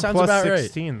 Yeah. He it is a sounds plus about right.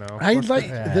 16, though. I Plus like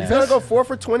 16. the He's going to best. go 4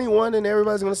 for 21, and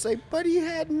everybody's going to say, but he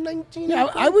had 19 Yeah,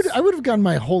 I would points." have gone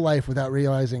my whole life without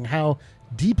realizing how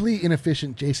deeply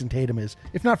inefficient Jason Tatum is.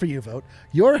 If not for you, vote.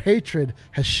 Your hatred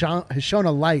has shone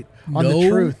a light on no the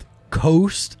truth.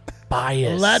 coast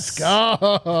bias. Let's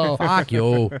go. Fuck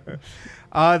yo.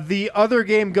 The other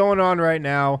game going on right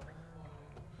now,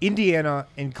 Indiana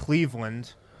and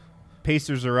Cleveland.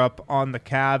 Pacers are up on the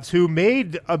Cavs, who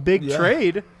made a big Yeah.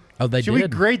 trade. Oh, they Should we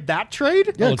did. grade that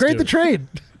trade? Yeah, let's great do the it. trade.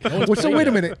 let's Well, so play wait a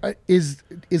it. minute.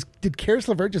 Did Karis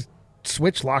LeVert just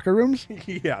switch locker rooms?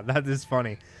 Yeah, that is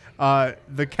funny.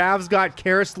 The Cavs got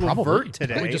Karis Probably. LeVert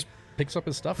today Probably just picks up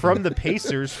his stuff from the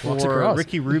Pacers Walks for across.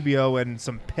 Ricky Rubio and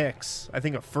some picks. I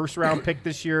think a first-round pick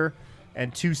this year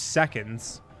and 2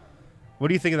 seconds. What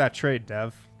do you think of that trade,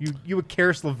 Dev? You a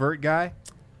Karis LeVert guy?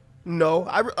 No,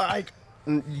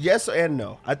 yes and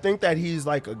no. I think that he's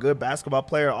like a good basketball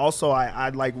player. Also,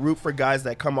 I'd like root for guys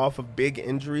that come off of big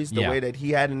injuries the Yeah. way that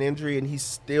he had an injury, and he's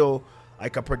still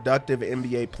like a productive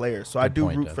NBA player. So I Good do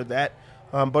point, root Dev. for that.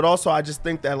 But also, I just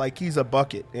think that like he's a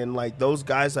bucket, and like those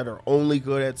guys that are only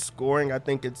good at scoring, I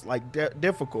think it's like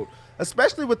difficult,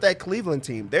 especially with that Cleveland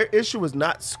team. Their issue is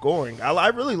not scoring. I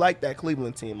really like that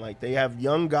Cleveland team. Like they have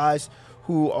young guys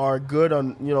who are good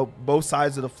on both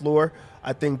sides of the floor.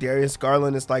 I think Darius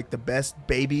Garland is like the best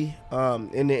baby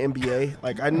in the NBA.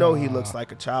 Like I know he looks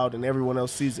like a child, and everyone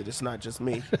else sees it. It's not just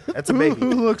me. That's a Who baby.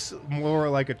 looks more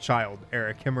like a child,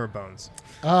 Eric, him or Bones?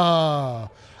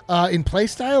 In play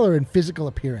style or in physical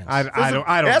appearance? I don't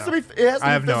It has know. to be. It has to I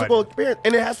be have no physical idea. experience,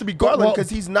 and it has to be Garland Well, because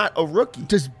he's not a rookie.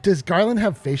 Does Garland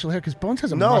have facial hair? Because Bones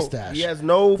has a No, mustache. he has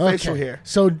no facial Okay. hair.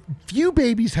 So few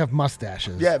babies have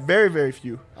mustaches. Yeah, very, very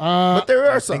few. But there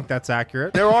are I some. think that's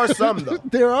accurate. There are some though.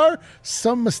 There are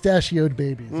some mustachioed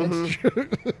babies. Mm-hmm. That's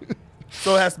true.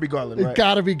 So it has to be Garland, It right?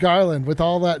 got to be Garland with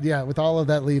all that. Yeah, with all of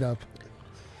that lead up.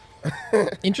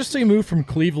 Interesting move from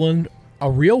Cleveland. A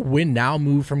real win now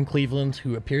move from Cleveland,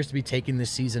 who appears to be taking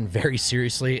this season very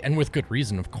seriously and with good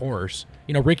reason, of course.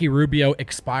 You know, Ricky Rubio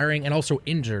expiring and also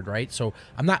injured, right? So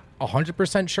I'm not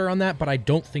 100% sure on that, but I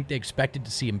don't think they expected to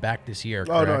see him back this year.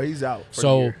 Oh no, correct? he's out. For the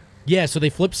So year. yeah, so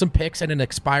they flipped some picks and an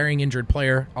expiring injured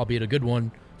player, albeit a good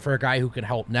one, for a guy who can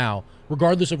help now.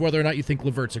 Regardless of whether or not you think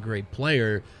Levert's a great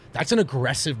player, that's an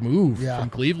aggressive move from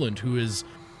Cleveland, who is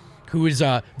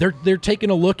they're taking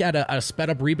a look at a sped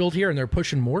up rebuild here, and they're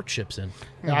pushing more chips in.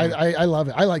 Yeah, I love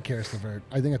it. I like Karis LeVert.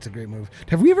 I think that's a great move.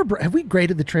 Have we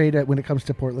graded the trade when it comes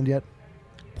to Portland yet?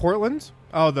 Portland?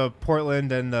 Oh, the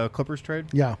Portland and the Clippers trade?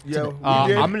 Yeah. Yeah, we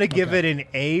did. I'm going to give it an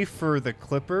A for the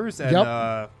Clippers and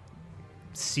Yep.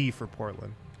 C for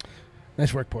Portland.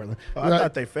 Nice work, Portland. I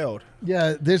thought they failed.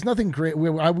 Yeah, there's nothing great. We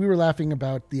were laughing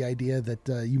about the idea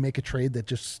that you make a trade that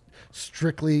just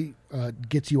strictly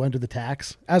gets you under the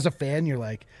tax. As a fan, you're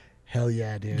like, hell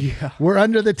yeah, dude. Yeah. We're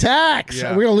under the tax. Yeah.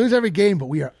 We're going to lose every game, but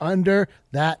we are under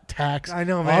that tax. I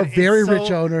know, man. Our It's very so-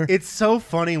 rich owner. It's so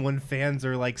funny when fans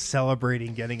are like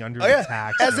celebrating getting under Oh, the yeah,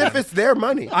 tax. as man. if it's their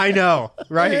money. I know,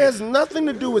 right? It has nothing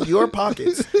to do with your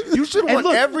pockets. You should And want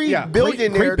look, every yeah,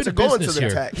 billionaire great bit to of go into business the here.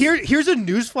 tax. Here's a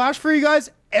news flash for you guys.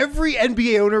 Every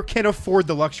NBA owner can afford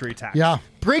the luxury tax. Yeah.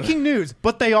 Breaking news,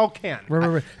 but they all can.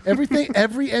 Right. Every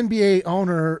NBA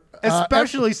owner,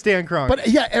 Especially Stan Kroenke. but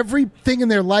yeah, everything in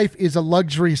their life is a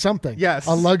luxury something. Yes.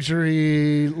 A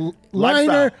luxury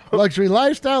liner, luxury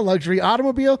lifestyle, luxury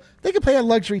automobile. They could pay a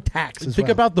luxury tax as Think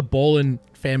well. about the Bolin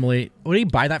family. What did he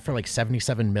buy that for, like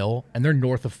 77 mil? And they're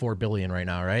north of 4 billion right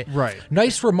now, right? Right.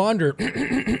 Nice reminder,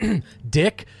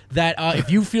 Dick, that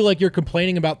if you feel like you're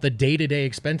complaining about the day-to-day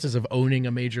expenses of owning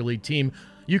a major league team,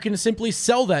 you can simply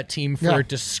sell that team for a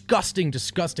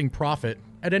disgusting profit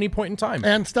at any point in time.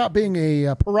 and stop being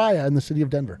a pariah in the city of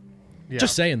Denver. Yeah.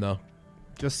 Just saying, though.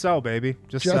 Just sell, baby.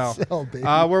 Just Just sell. sell, baby.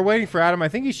 We're waiting for Adam. I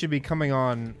think he should be coming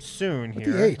on soon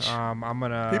here. the H? I'm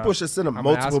gonna. People should send him I'm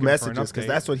gonna ask multiple him for an messages because update.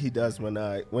 that's what he does when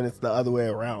it's the other way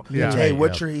around. Yeah. Hey, Right,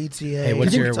 what's yeah. your ETA? Hey,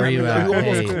 what's your- where you at? Are you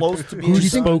almost Hey. close to being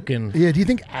Who's done? spoken? Yeah, do you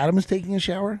think Adam is taking a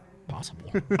shower? Possible.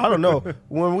 I don't know.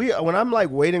 When I'm like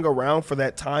waiting around for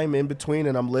that time in between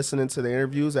and I'm listening to the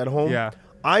interviews at home, Yeah.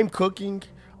 I'm cooking,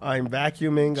 I'm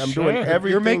vacuuming, I'm doing Sure.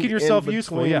 everything. You're making in yourself between.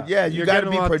 useful, yeah. Yeah, you You're got to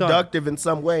getting be a lot done. productive in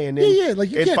some way, and then Yeah, like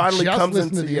you it can't finally just comes listen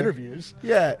into to the your- interviews.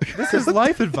 Yeah, This is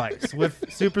life advice with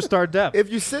superstar depth.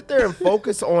 if you sit there and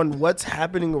focus on what's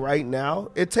happening right now,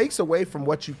 it takes away from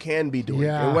what you can be doing.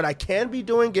 Yeah. And what I can be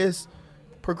doing is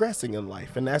progressing in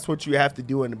life, and that's what you have to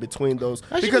do in between those.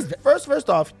 I should Because be- first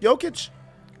off, Jokic,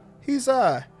 he's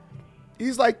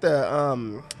like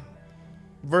the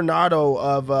Vernado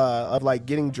of like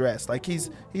getting dressed. Like he's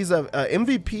a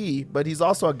MVP, but he's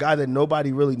also a guy that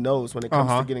nobody really knows when it comes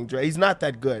to getting dressed. He's not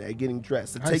that good at getting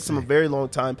dressed. It takes him a see. very long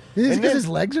time. Is it And because then- his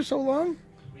legs are so long?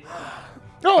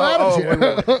 Oh, Adam's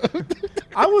here.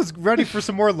 I was ready for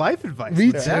some more life advice.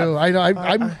 Me with too. Adam. I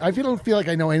know. I don't feel like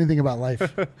I know anything about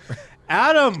life.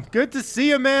 Adam, good to see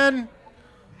you, man.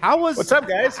 What's up,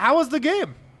 guys? How was the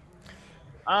game?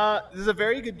 This is a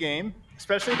very good game,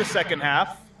 especially the second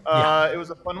half. It was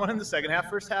a fun one in the second half.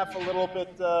 First half, a little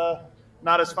bit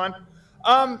not as fun.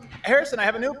 Harrison, I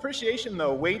have a new appreciation,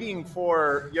 though, waiting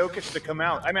for Jokic to come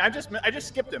out. I mean, I just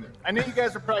skipped him. I knew you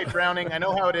guys were probably drowning. I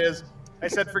know how it is. I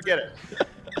said forget it.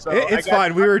 So It's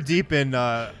fine. We were deep in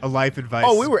a life advice.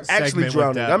 Oh, we were actually segment with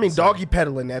drowning. Deb, I mean, so- doggy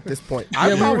pedaling at this point.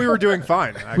 I thought we were doing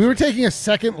fine. Actually. We were taking a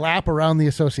second lap around the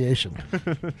association.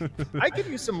 I give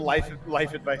you some life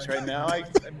advice right now. I'm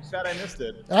sad I missed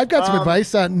it. I've got some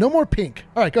advice. No more pink.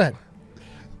 All right, go ahead.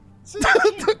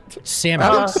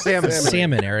 Salmon.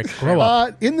 Salmon, Eric. Grow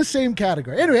up. In the same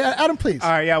category. Anyway, Adam, please. All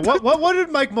right, yeah. What did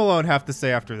Mike Malone have to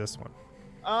say after this one?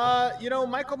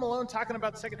 Michael Malone talking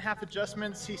about second half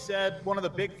adjustments. He said one of the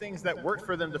big things that worked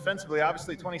for them defensively,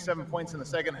 obviously 27 points in the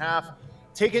second half,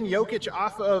 taking Jokic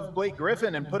off of Blake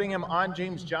Griffin and putting him on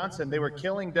James Johnson. They were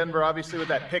killing Denver, obviously, with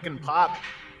that pick and pop.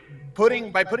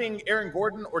 By putting Aaron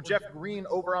Gordon or Jeff Green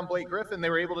over on Blake Griffin, they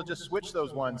were able to just switch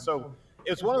those ones. So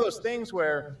it's one of those things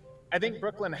where I think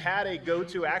Brooklyn had a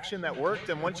go-to action that worked,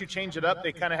 and once you change it up,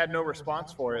 they kind of had no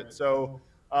response for it. So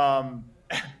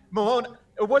Malone,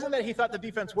 it wasn't that he thought the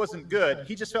defense wasn't good.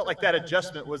 He just felt like that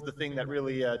adjustment was the thing that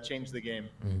really changed the game.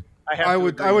 I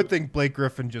would think Blake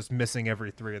Griffin just missing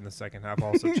every three in the second half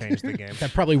also changed the game.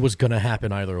 That probably was going to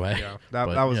happen either way. Yeah, that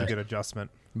was a good adjustment.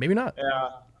 Maybe not.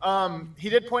 Yeah. He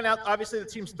did point out, obviously, the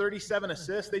team's 37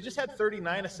 assists. They just had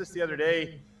 39 assists the other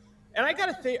day. And I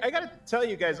gotta tell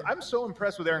you guys, I'm so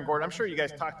impressed with Aaron Gordon. I'm sure you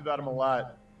guys talked about him a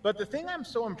lot. But the thing I'm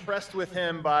so impressed with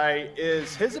him by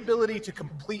is his ability to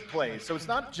complete plays. So it's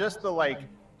not just the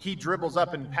he dribbles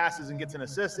up and passes and gets an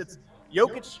assist. It's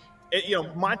Jokic,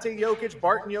 Monte Jokic,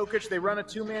 Barton Jokic. They run a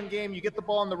two-man game. You get the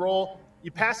ball on the roll.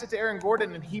 You pass it to Aaron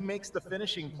Gordon, and he makes the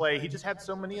finishing play. He just had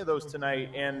so many of those tonight.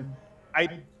 And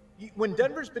when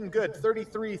Denver's been good,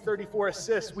 33, 34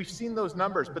 assists, we've seen those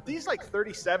numbers. But these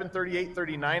 37, 38,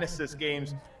 39 assist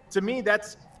games, to me,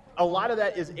 that's a lot of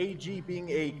that is AG being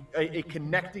a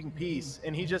connecting piece.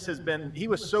 And he just he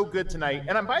was so good tonight.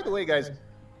 And by the way, guys,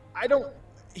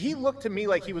 he looked to me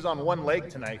like he was on one leg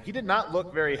tonight. He did not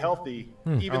look very healthy,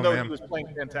 even though he was playing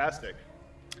fantastic.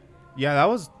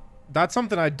 Yeah, that's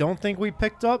something I don't think we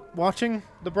picked up watching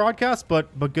the broadcast,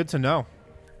 but good to know.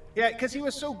 Yeah, because he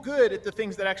was so good at the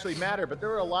things that actually matter, but there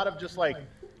were a lot of just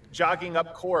jogging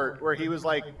up court where he was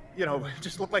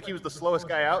just looked like he was the slowest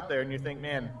guy out there, and you think,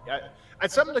 man,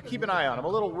 it's something to keep an eye on. I'm a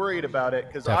little worried about it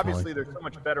because obviously they're so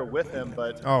much better with him,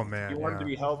 but you want him to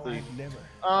be healthy.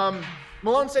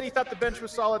 Malone said he thought the bench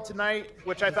was solid tonight,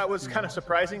 which I thought was kind of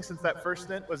surprising since that first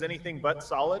stint was anything but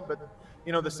solid, but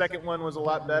the second one was a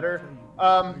lot better.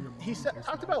 He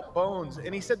talked about Bones,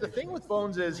 and he said the thing with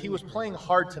Bones is he was playing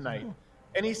hard tonight.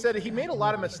 And he said he made a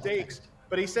lot of mistakes,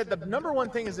 but he said the number one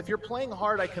thing is if you're playing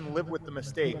hard, I can live with the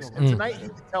mistakes. And tonight he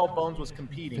could tell Bones was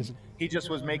competing. He just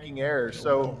was making errors.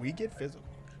 So we get physical.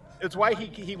 It's why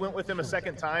he went with him a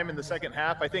second time in the second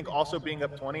half. I think also being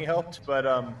up 20 helped,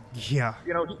 but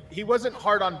he wasn't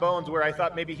hard on Bones where I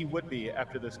thought maybe he would be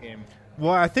after this game.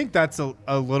 Well, I think that's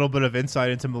a little bit of insight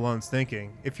into Malone's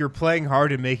thinking. If you're playing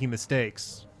hard and making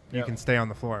mistakes, you can stay on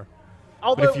the floor.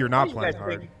 Although, but if you're not playing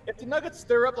hard, if the Nuggets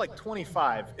they're up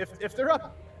 25, if they're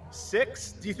up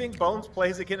 6, do you think Bones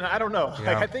plays again? I don't know.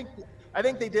 Yeah. I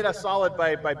think they did a solid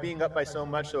by being up by so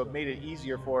much, so it made it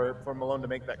easier for Malone to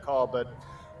make that call. But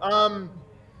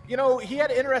he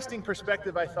had an interesting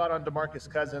perspective, I thought, on DeMarcus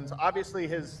Cousins.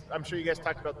 Obviously, I'm sure you guys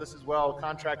talked about this as well.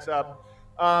 Contract's up.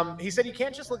 He said you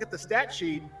can't just look at the stat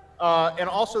sheet, and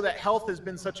also that health has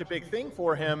been such a big thing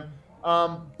for him.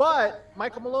 But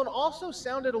Michael Malone also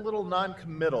sounded a little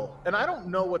non-committal, and I don't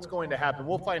know what's going to happen.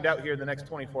 We'll find out here in the next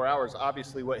 24 hours,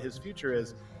 obviously, what his future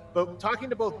is. But talking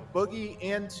to both Boogie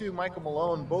and to Michael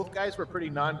Malone, both guys were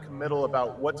pretty non-committal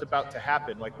about what's about to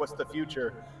happen, what's the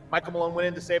future. Michael Malone went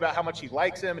in to say about how much he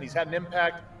likes him and he's had an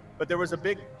impact, but there was a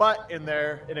big but in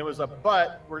there, and it was a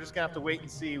but. We're just going to have to wait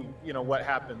and see, what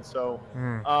happens. So,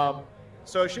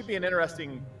 so it should be an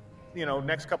interesting,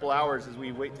 next couple hours as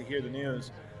we wait to hear the news.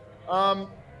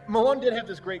 Malone did have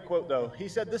this great quote, though. He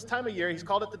said this time of year, he's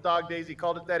called it the dog days, he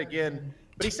called it that again,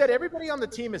 but he said everybody on the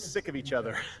team is sick of each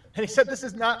other. And he said this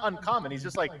is not uncommon. He's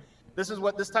just this is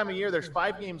what this time of year, there's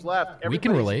 5 games left. We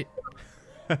can relate.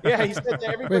 Yeah, he said that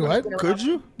everybody. Wait, what? Could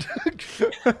you?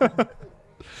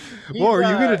 Whoa, are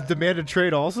you going to demand a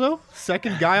trade also?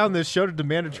 Second guy on this show to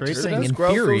demand a trade? Just today? saying, in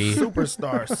Growth theory, of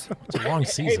superstars. it's a long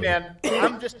season. Hey, man,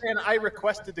 I'm just saying I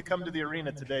requested to come to the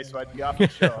arena today, so I'd be off the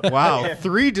show. Wow,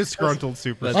 3 disgruntled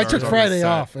superstars. I took on Friday this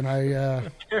set. off, and I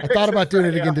thought about doing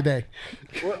it again today.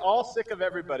 We're all sick of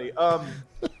everybody.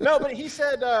 No, but he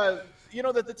said, that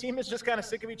the team is just kind of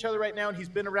sick of each other right now, and he's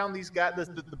been around these guys,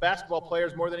 the basketball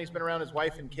players, more than he's been around his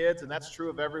wife and kids, and that's true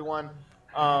of everyone.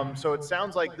 So it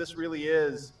sounds like this really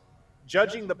is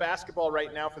judging the basketball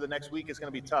right now for the next week is going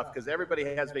to be tough because everybody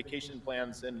has vacation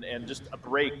plans and just a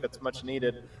break that's much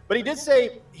needed. But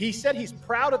he said he's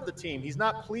proud of the team. He's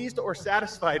not pleased or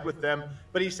satisfied with them,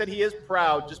 but he said he is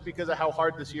proud just because of how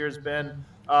hard this year has been.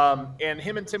 And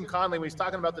him and Tim Conley, when he's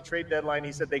talking about the trade deadline,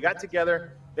 he said they got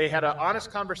together, they had an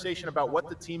honest conversation about what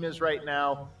the team is right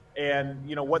now and,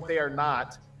 what they are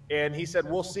not. And he said,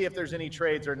 we'll see if there's any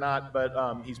trades or not,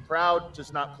 but he's proud,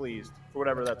 just not pleased, for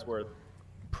whatever that's worth.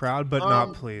 Proud but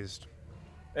not pleased.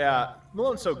 Yeah,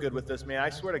 Malone's so good with this, man. I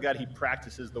swear to God, he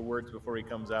practices the words before he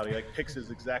comes out. He picks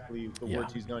exactly the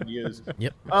words he's going to use.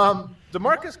 Yep.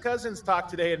 DeMarcus Cousins talked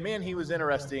today, and man, he was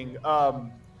interesting.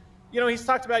 He's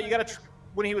talked about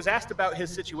when he was asked about his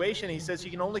situation, he says he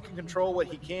can only control what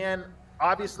he can.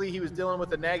 Obviously, he was dealing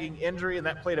with a nagging injury, and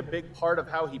that played a big part of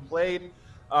how he played.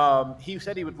 He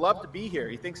said he would love to be here.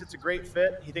 He thinks it's a great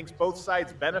fit. He thinks both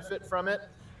sides benefit from it,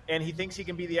 and he thinks he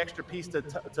can be the extra piece to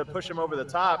push him over the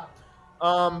top.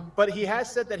 But he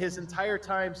has said that his entire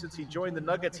time since he joined the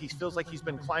Nuggets, he feels like he's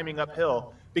been climbing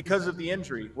uphill because of the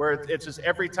injury, where it's just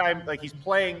every time he's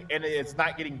playing and it's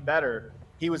not getting better.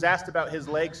 he was asked about his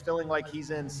legs feeling like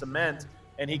he's in cement,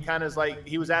 and he kind of like,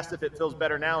 he was asked if it feels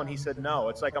better now, and he said no.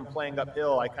 It's like I'm playing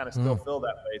uphill. I kind of still feel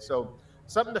that way. So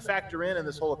something to factor in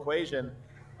this whole equation.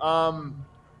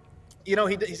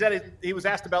 He said he was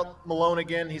asked about Malone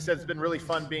again. He said it's been really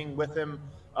fun being with him.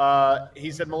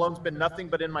 He said Malone's been nothing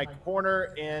but in my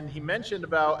corner, and he mentioned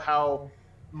about how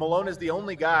Malone is the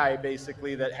only guy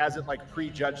basically that hasn't like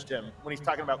prejudged him when he's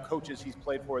talking about coaches he's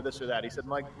played for, this or that. He said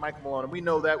Michael Malone, and we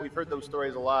know that. We've heard those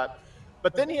stories a lot.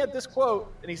 But then he had this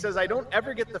quote, and he says, I don't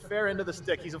ever get the fair end of the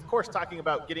stick. He's, of course, talking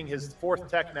about getting his 4th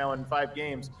tech now in 5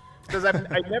 games. He says,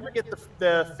 I never get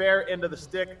the fair end of the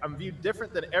stick. I'm viewed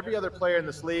different than every other player in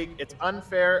this league. It's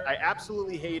unfair. I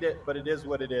absolutely hate it, but it is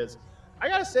what it is. I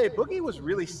got to say, Boogie was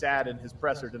really sad in his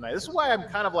presser tonight. This is why I'm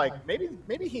kind of like,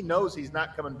 maybe he knows he's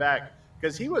not coming back,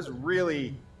 because he was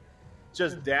really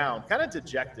just down, kind of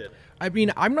dejected. I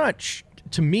mean, I'm not,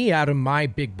 to me, Adam, my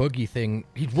big Boogie thing,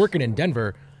 he's working in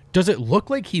Denver. Does it look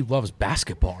like he loves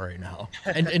basketball right now?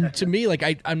 And to me, like,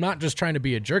 I'm not just trying to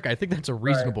be a jerk. I think that's a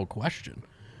reasonable question.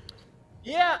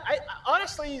 Yeah, I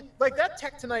honestly, like, that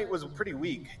tech tonight was pretty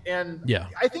weak. And yeah,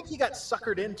 I think he got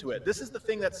suckered into it. This is the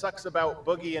thing that sucks about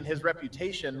Boogie and his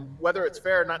reputation, whether it's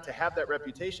fair or not to have that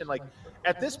reputation. Like,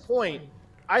 at this point,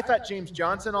 I thought James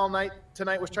Johnson all night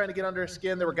tonight was trying to get under his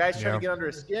skin. There were guys trying to get under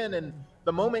his skin. And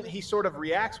the moment he sort of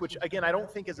reacts, which, again, I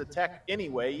don't think is a tech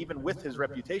anyway, even with his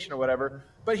reputation or whatever,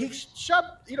 but he shoved,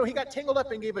 he got tangled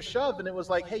up and gave a shove. And it was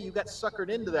like, hey, you got suckered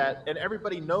into that. And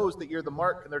everybody knows that you're the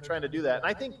mark and they're trying to do that. And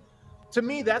I think, to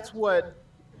me, that's what,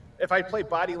 if I play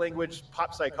body language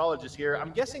pop psychologist here,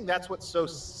 I'm guessing that's what's so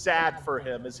sad for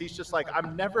him, is he's just like,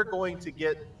 I'm never going to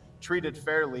get treated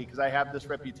fairly because I have this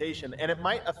reputation, and it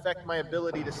might affect my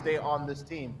ability to stay on this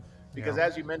team. Because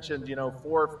as you mentioned,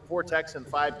 four techs in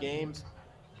 5 games,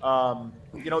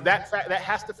 that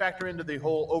has to factor into the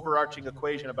whole overarching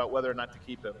equation about whether or not to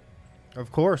keep him.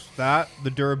 Of course, the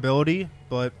durability,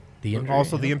 but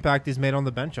also the impact he's made on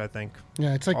the bench, I think.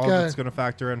 Yeah, it's like all that's going to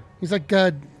factor in. He's like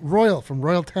Royal from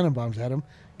Royal Tenenbaums, Adam.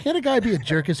 Can't a guy be a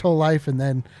jerk his whole life and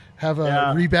then have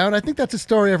a rebound? I think that's a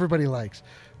story everybody likes.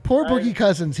 Poor Boogie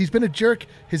Cousins. He's been a jerk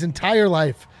his entire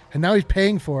life, and now he's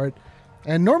paying for it.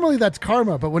 And normally that's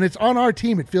karma, but when it's on our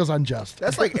team, it feels unjust.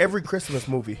 That's like every Christmas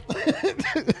movie.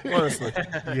 Honestly.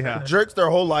 Yeah. Jerks their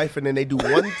whole life, and then they do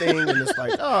one thing, and it's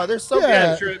like, oh, they're so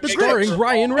good. Starring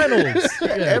Ryan Reynolds.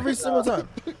 Every single time.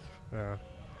 Yeah.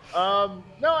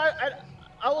 No,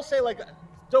 I will say, like,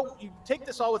 don't you take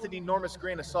this all with an enormous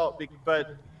grain of salt,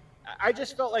 but I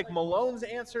just felt like Malone's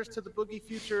answers to the Boogie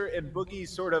future and Boogie's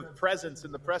sort of presence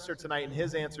in the presser tonight and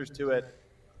his answers to it,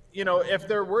 if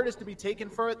their word is to be taken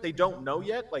for it, they don't know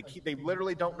yet. Like, they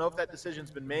literally don't know if that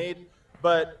decision's been made.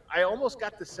 But I almost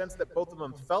got the sense that both of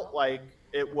them felt like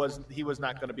he was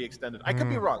not going to be extended. I could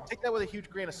be wrong. Take that with a huge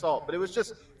grain of salt. But it was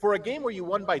just, for a game where you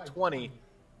won by 20,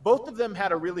 both of them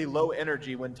had a really low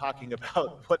energy when talking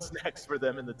about what's next for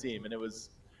them in the team. And it was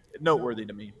noteworthy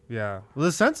to me. Yeah. Well,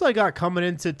 the sense I got coming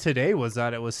into today was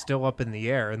that it was still up in the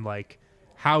air, and like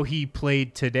how he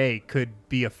played today could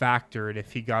be a factor and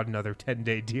if he got another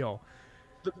 10-day deal.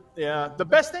 The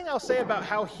best thing I'll say about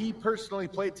how he personally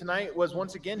played tonight was,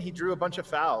 once again, he drew a bunch of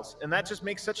fouls, and that just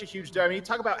makes such a huge difference. I mean, you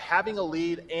talk about having a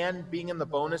lead and being in the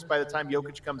bonus by the time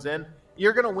Jokic comes in,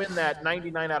 you're going to win that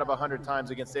 99 out of 100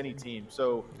 times against any team.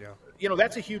 So,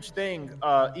 that's a huge thing,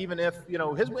 even if,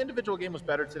 his individual game was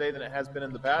better today than it has been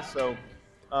in the past. So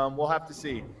we'll have to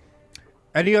see.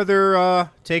 Any other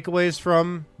takeaways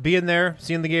from being there,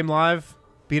 seeing the game live,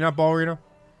 being at Ball Arena?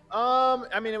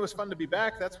 I mean, it was fun to be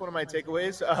back. That's one of my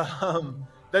takeaways.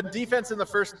 The defense in the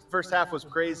first half was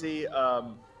crazy.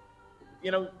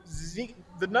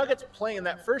 The Nuggets playing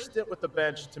that first stint with the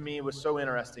bench, to me, was so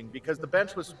interesting because the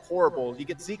bench was horrible. You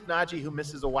get Zeke Naji, who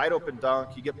misses a wide open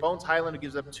dunk. You get Bones Highland, who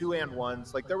gives up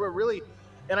 2-and-1s. Like, there were really,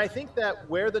 and I think that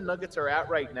where the Nuggets are at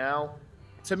right now,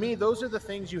 to me, those are the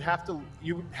things you have to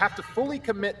fully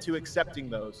commit to accepting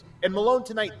those. And Malone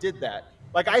tonight did that.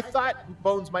 Like, I thought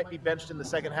Bones might be benched in the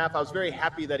second half. I was very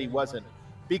happy that he wasn't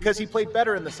because he played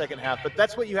better in the second half. But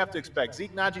that's what you have to expect.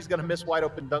 Zeke Naji's going to miss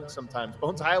wide-open dunks sometimes.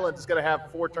 Bones Highland is going to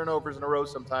have 4 turnovers in a row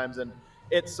sometimes. And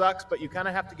it sucks, but you kind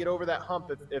of have to get over that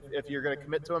hump if you're going to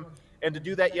commit to him. And to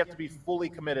do that, you have to be fully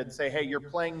committed and say, hey, you're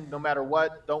playing no matter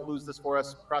what. Don't lose this for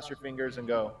us. Cross your fingers and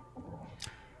go.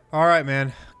 All right,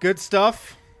 man. Good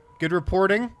stuff. Good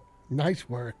reporting. Nice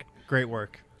work. Great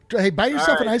work. Hey, buy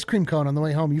yourself an ice cream cone on the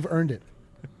way home. You've earned it.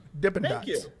 Dippin' Thank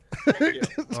Dots. you.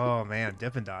 Oh, man.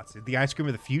 Dippin' Dots. The ice cream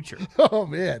of the future. Oh,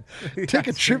 man. Take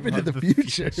a trip into the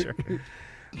future.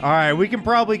 All right. We can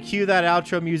probably cue that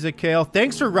outro music, Kale.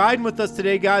 Thanks for riding with us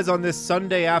today, guys, on this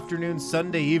Sunday afternoon,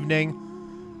 Sunday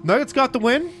evening. Nuggets got the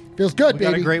win. Feels good, We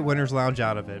baby. got a great winner's lounge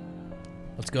out of it.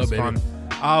 Let's go, It's baby.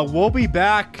 fun. We'll be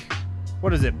back.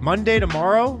 What is it? Monday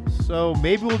tomorrow. So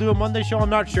maybe we'll do a Monday show. I'm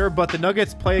not sure. But the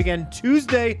Nuggets play again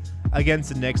Tuesday against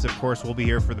the Knicks. Of course, we'll be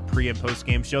here for the pre and post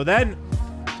game show. Then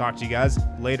talk to you guys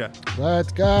later.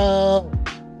 Let's go.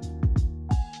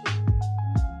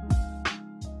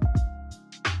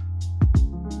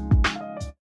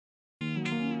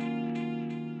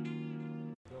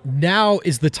 Now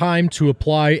is the time to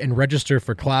apply and register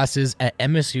for classes at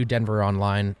MSU Denver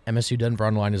Online. MSU Denver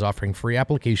Online is offering free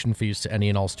application fees to any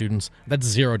and all students. That's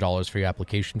 $0 for your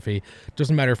application fee.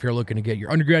 Doesn't matter if you're looking to get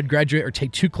your undergrad, graduate, or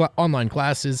take 2 online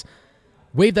classes.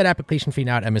 Waive that application fee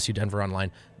now at MSU Denver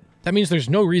Online. That means there's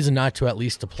no reason not to at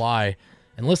least apply.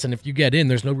 And listen, if you get in,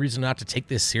 there's no reason not to take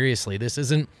this seriously. This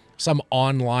isn't some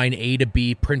online A to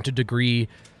B printed degree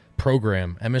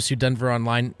program. MSU Denver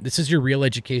Online, this is your real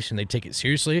education. They take it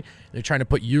seriously. They're trying to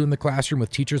put you in the classroom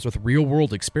with teachers with real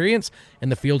world experience in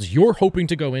the fields you're hoping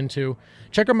to go into.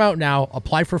 Check them out now.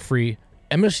 Apply for free.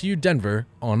 MSU Denver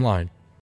Online.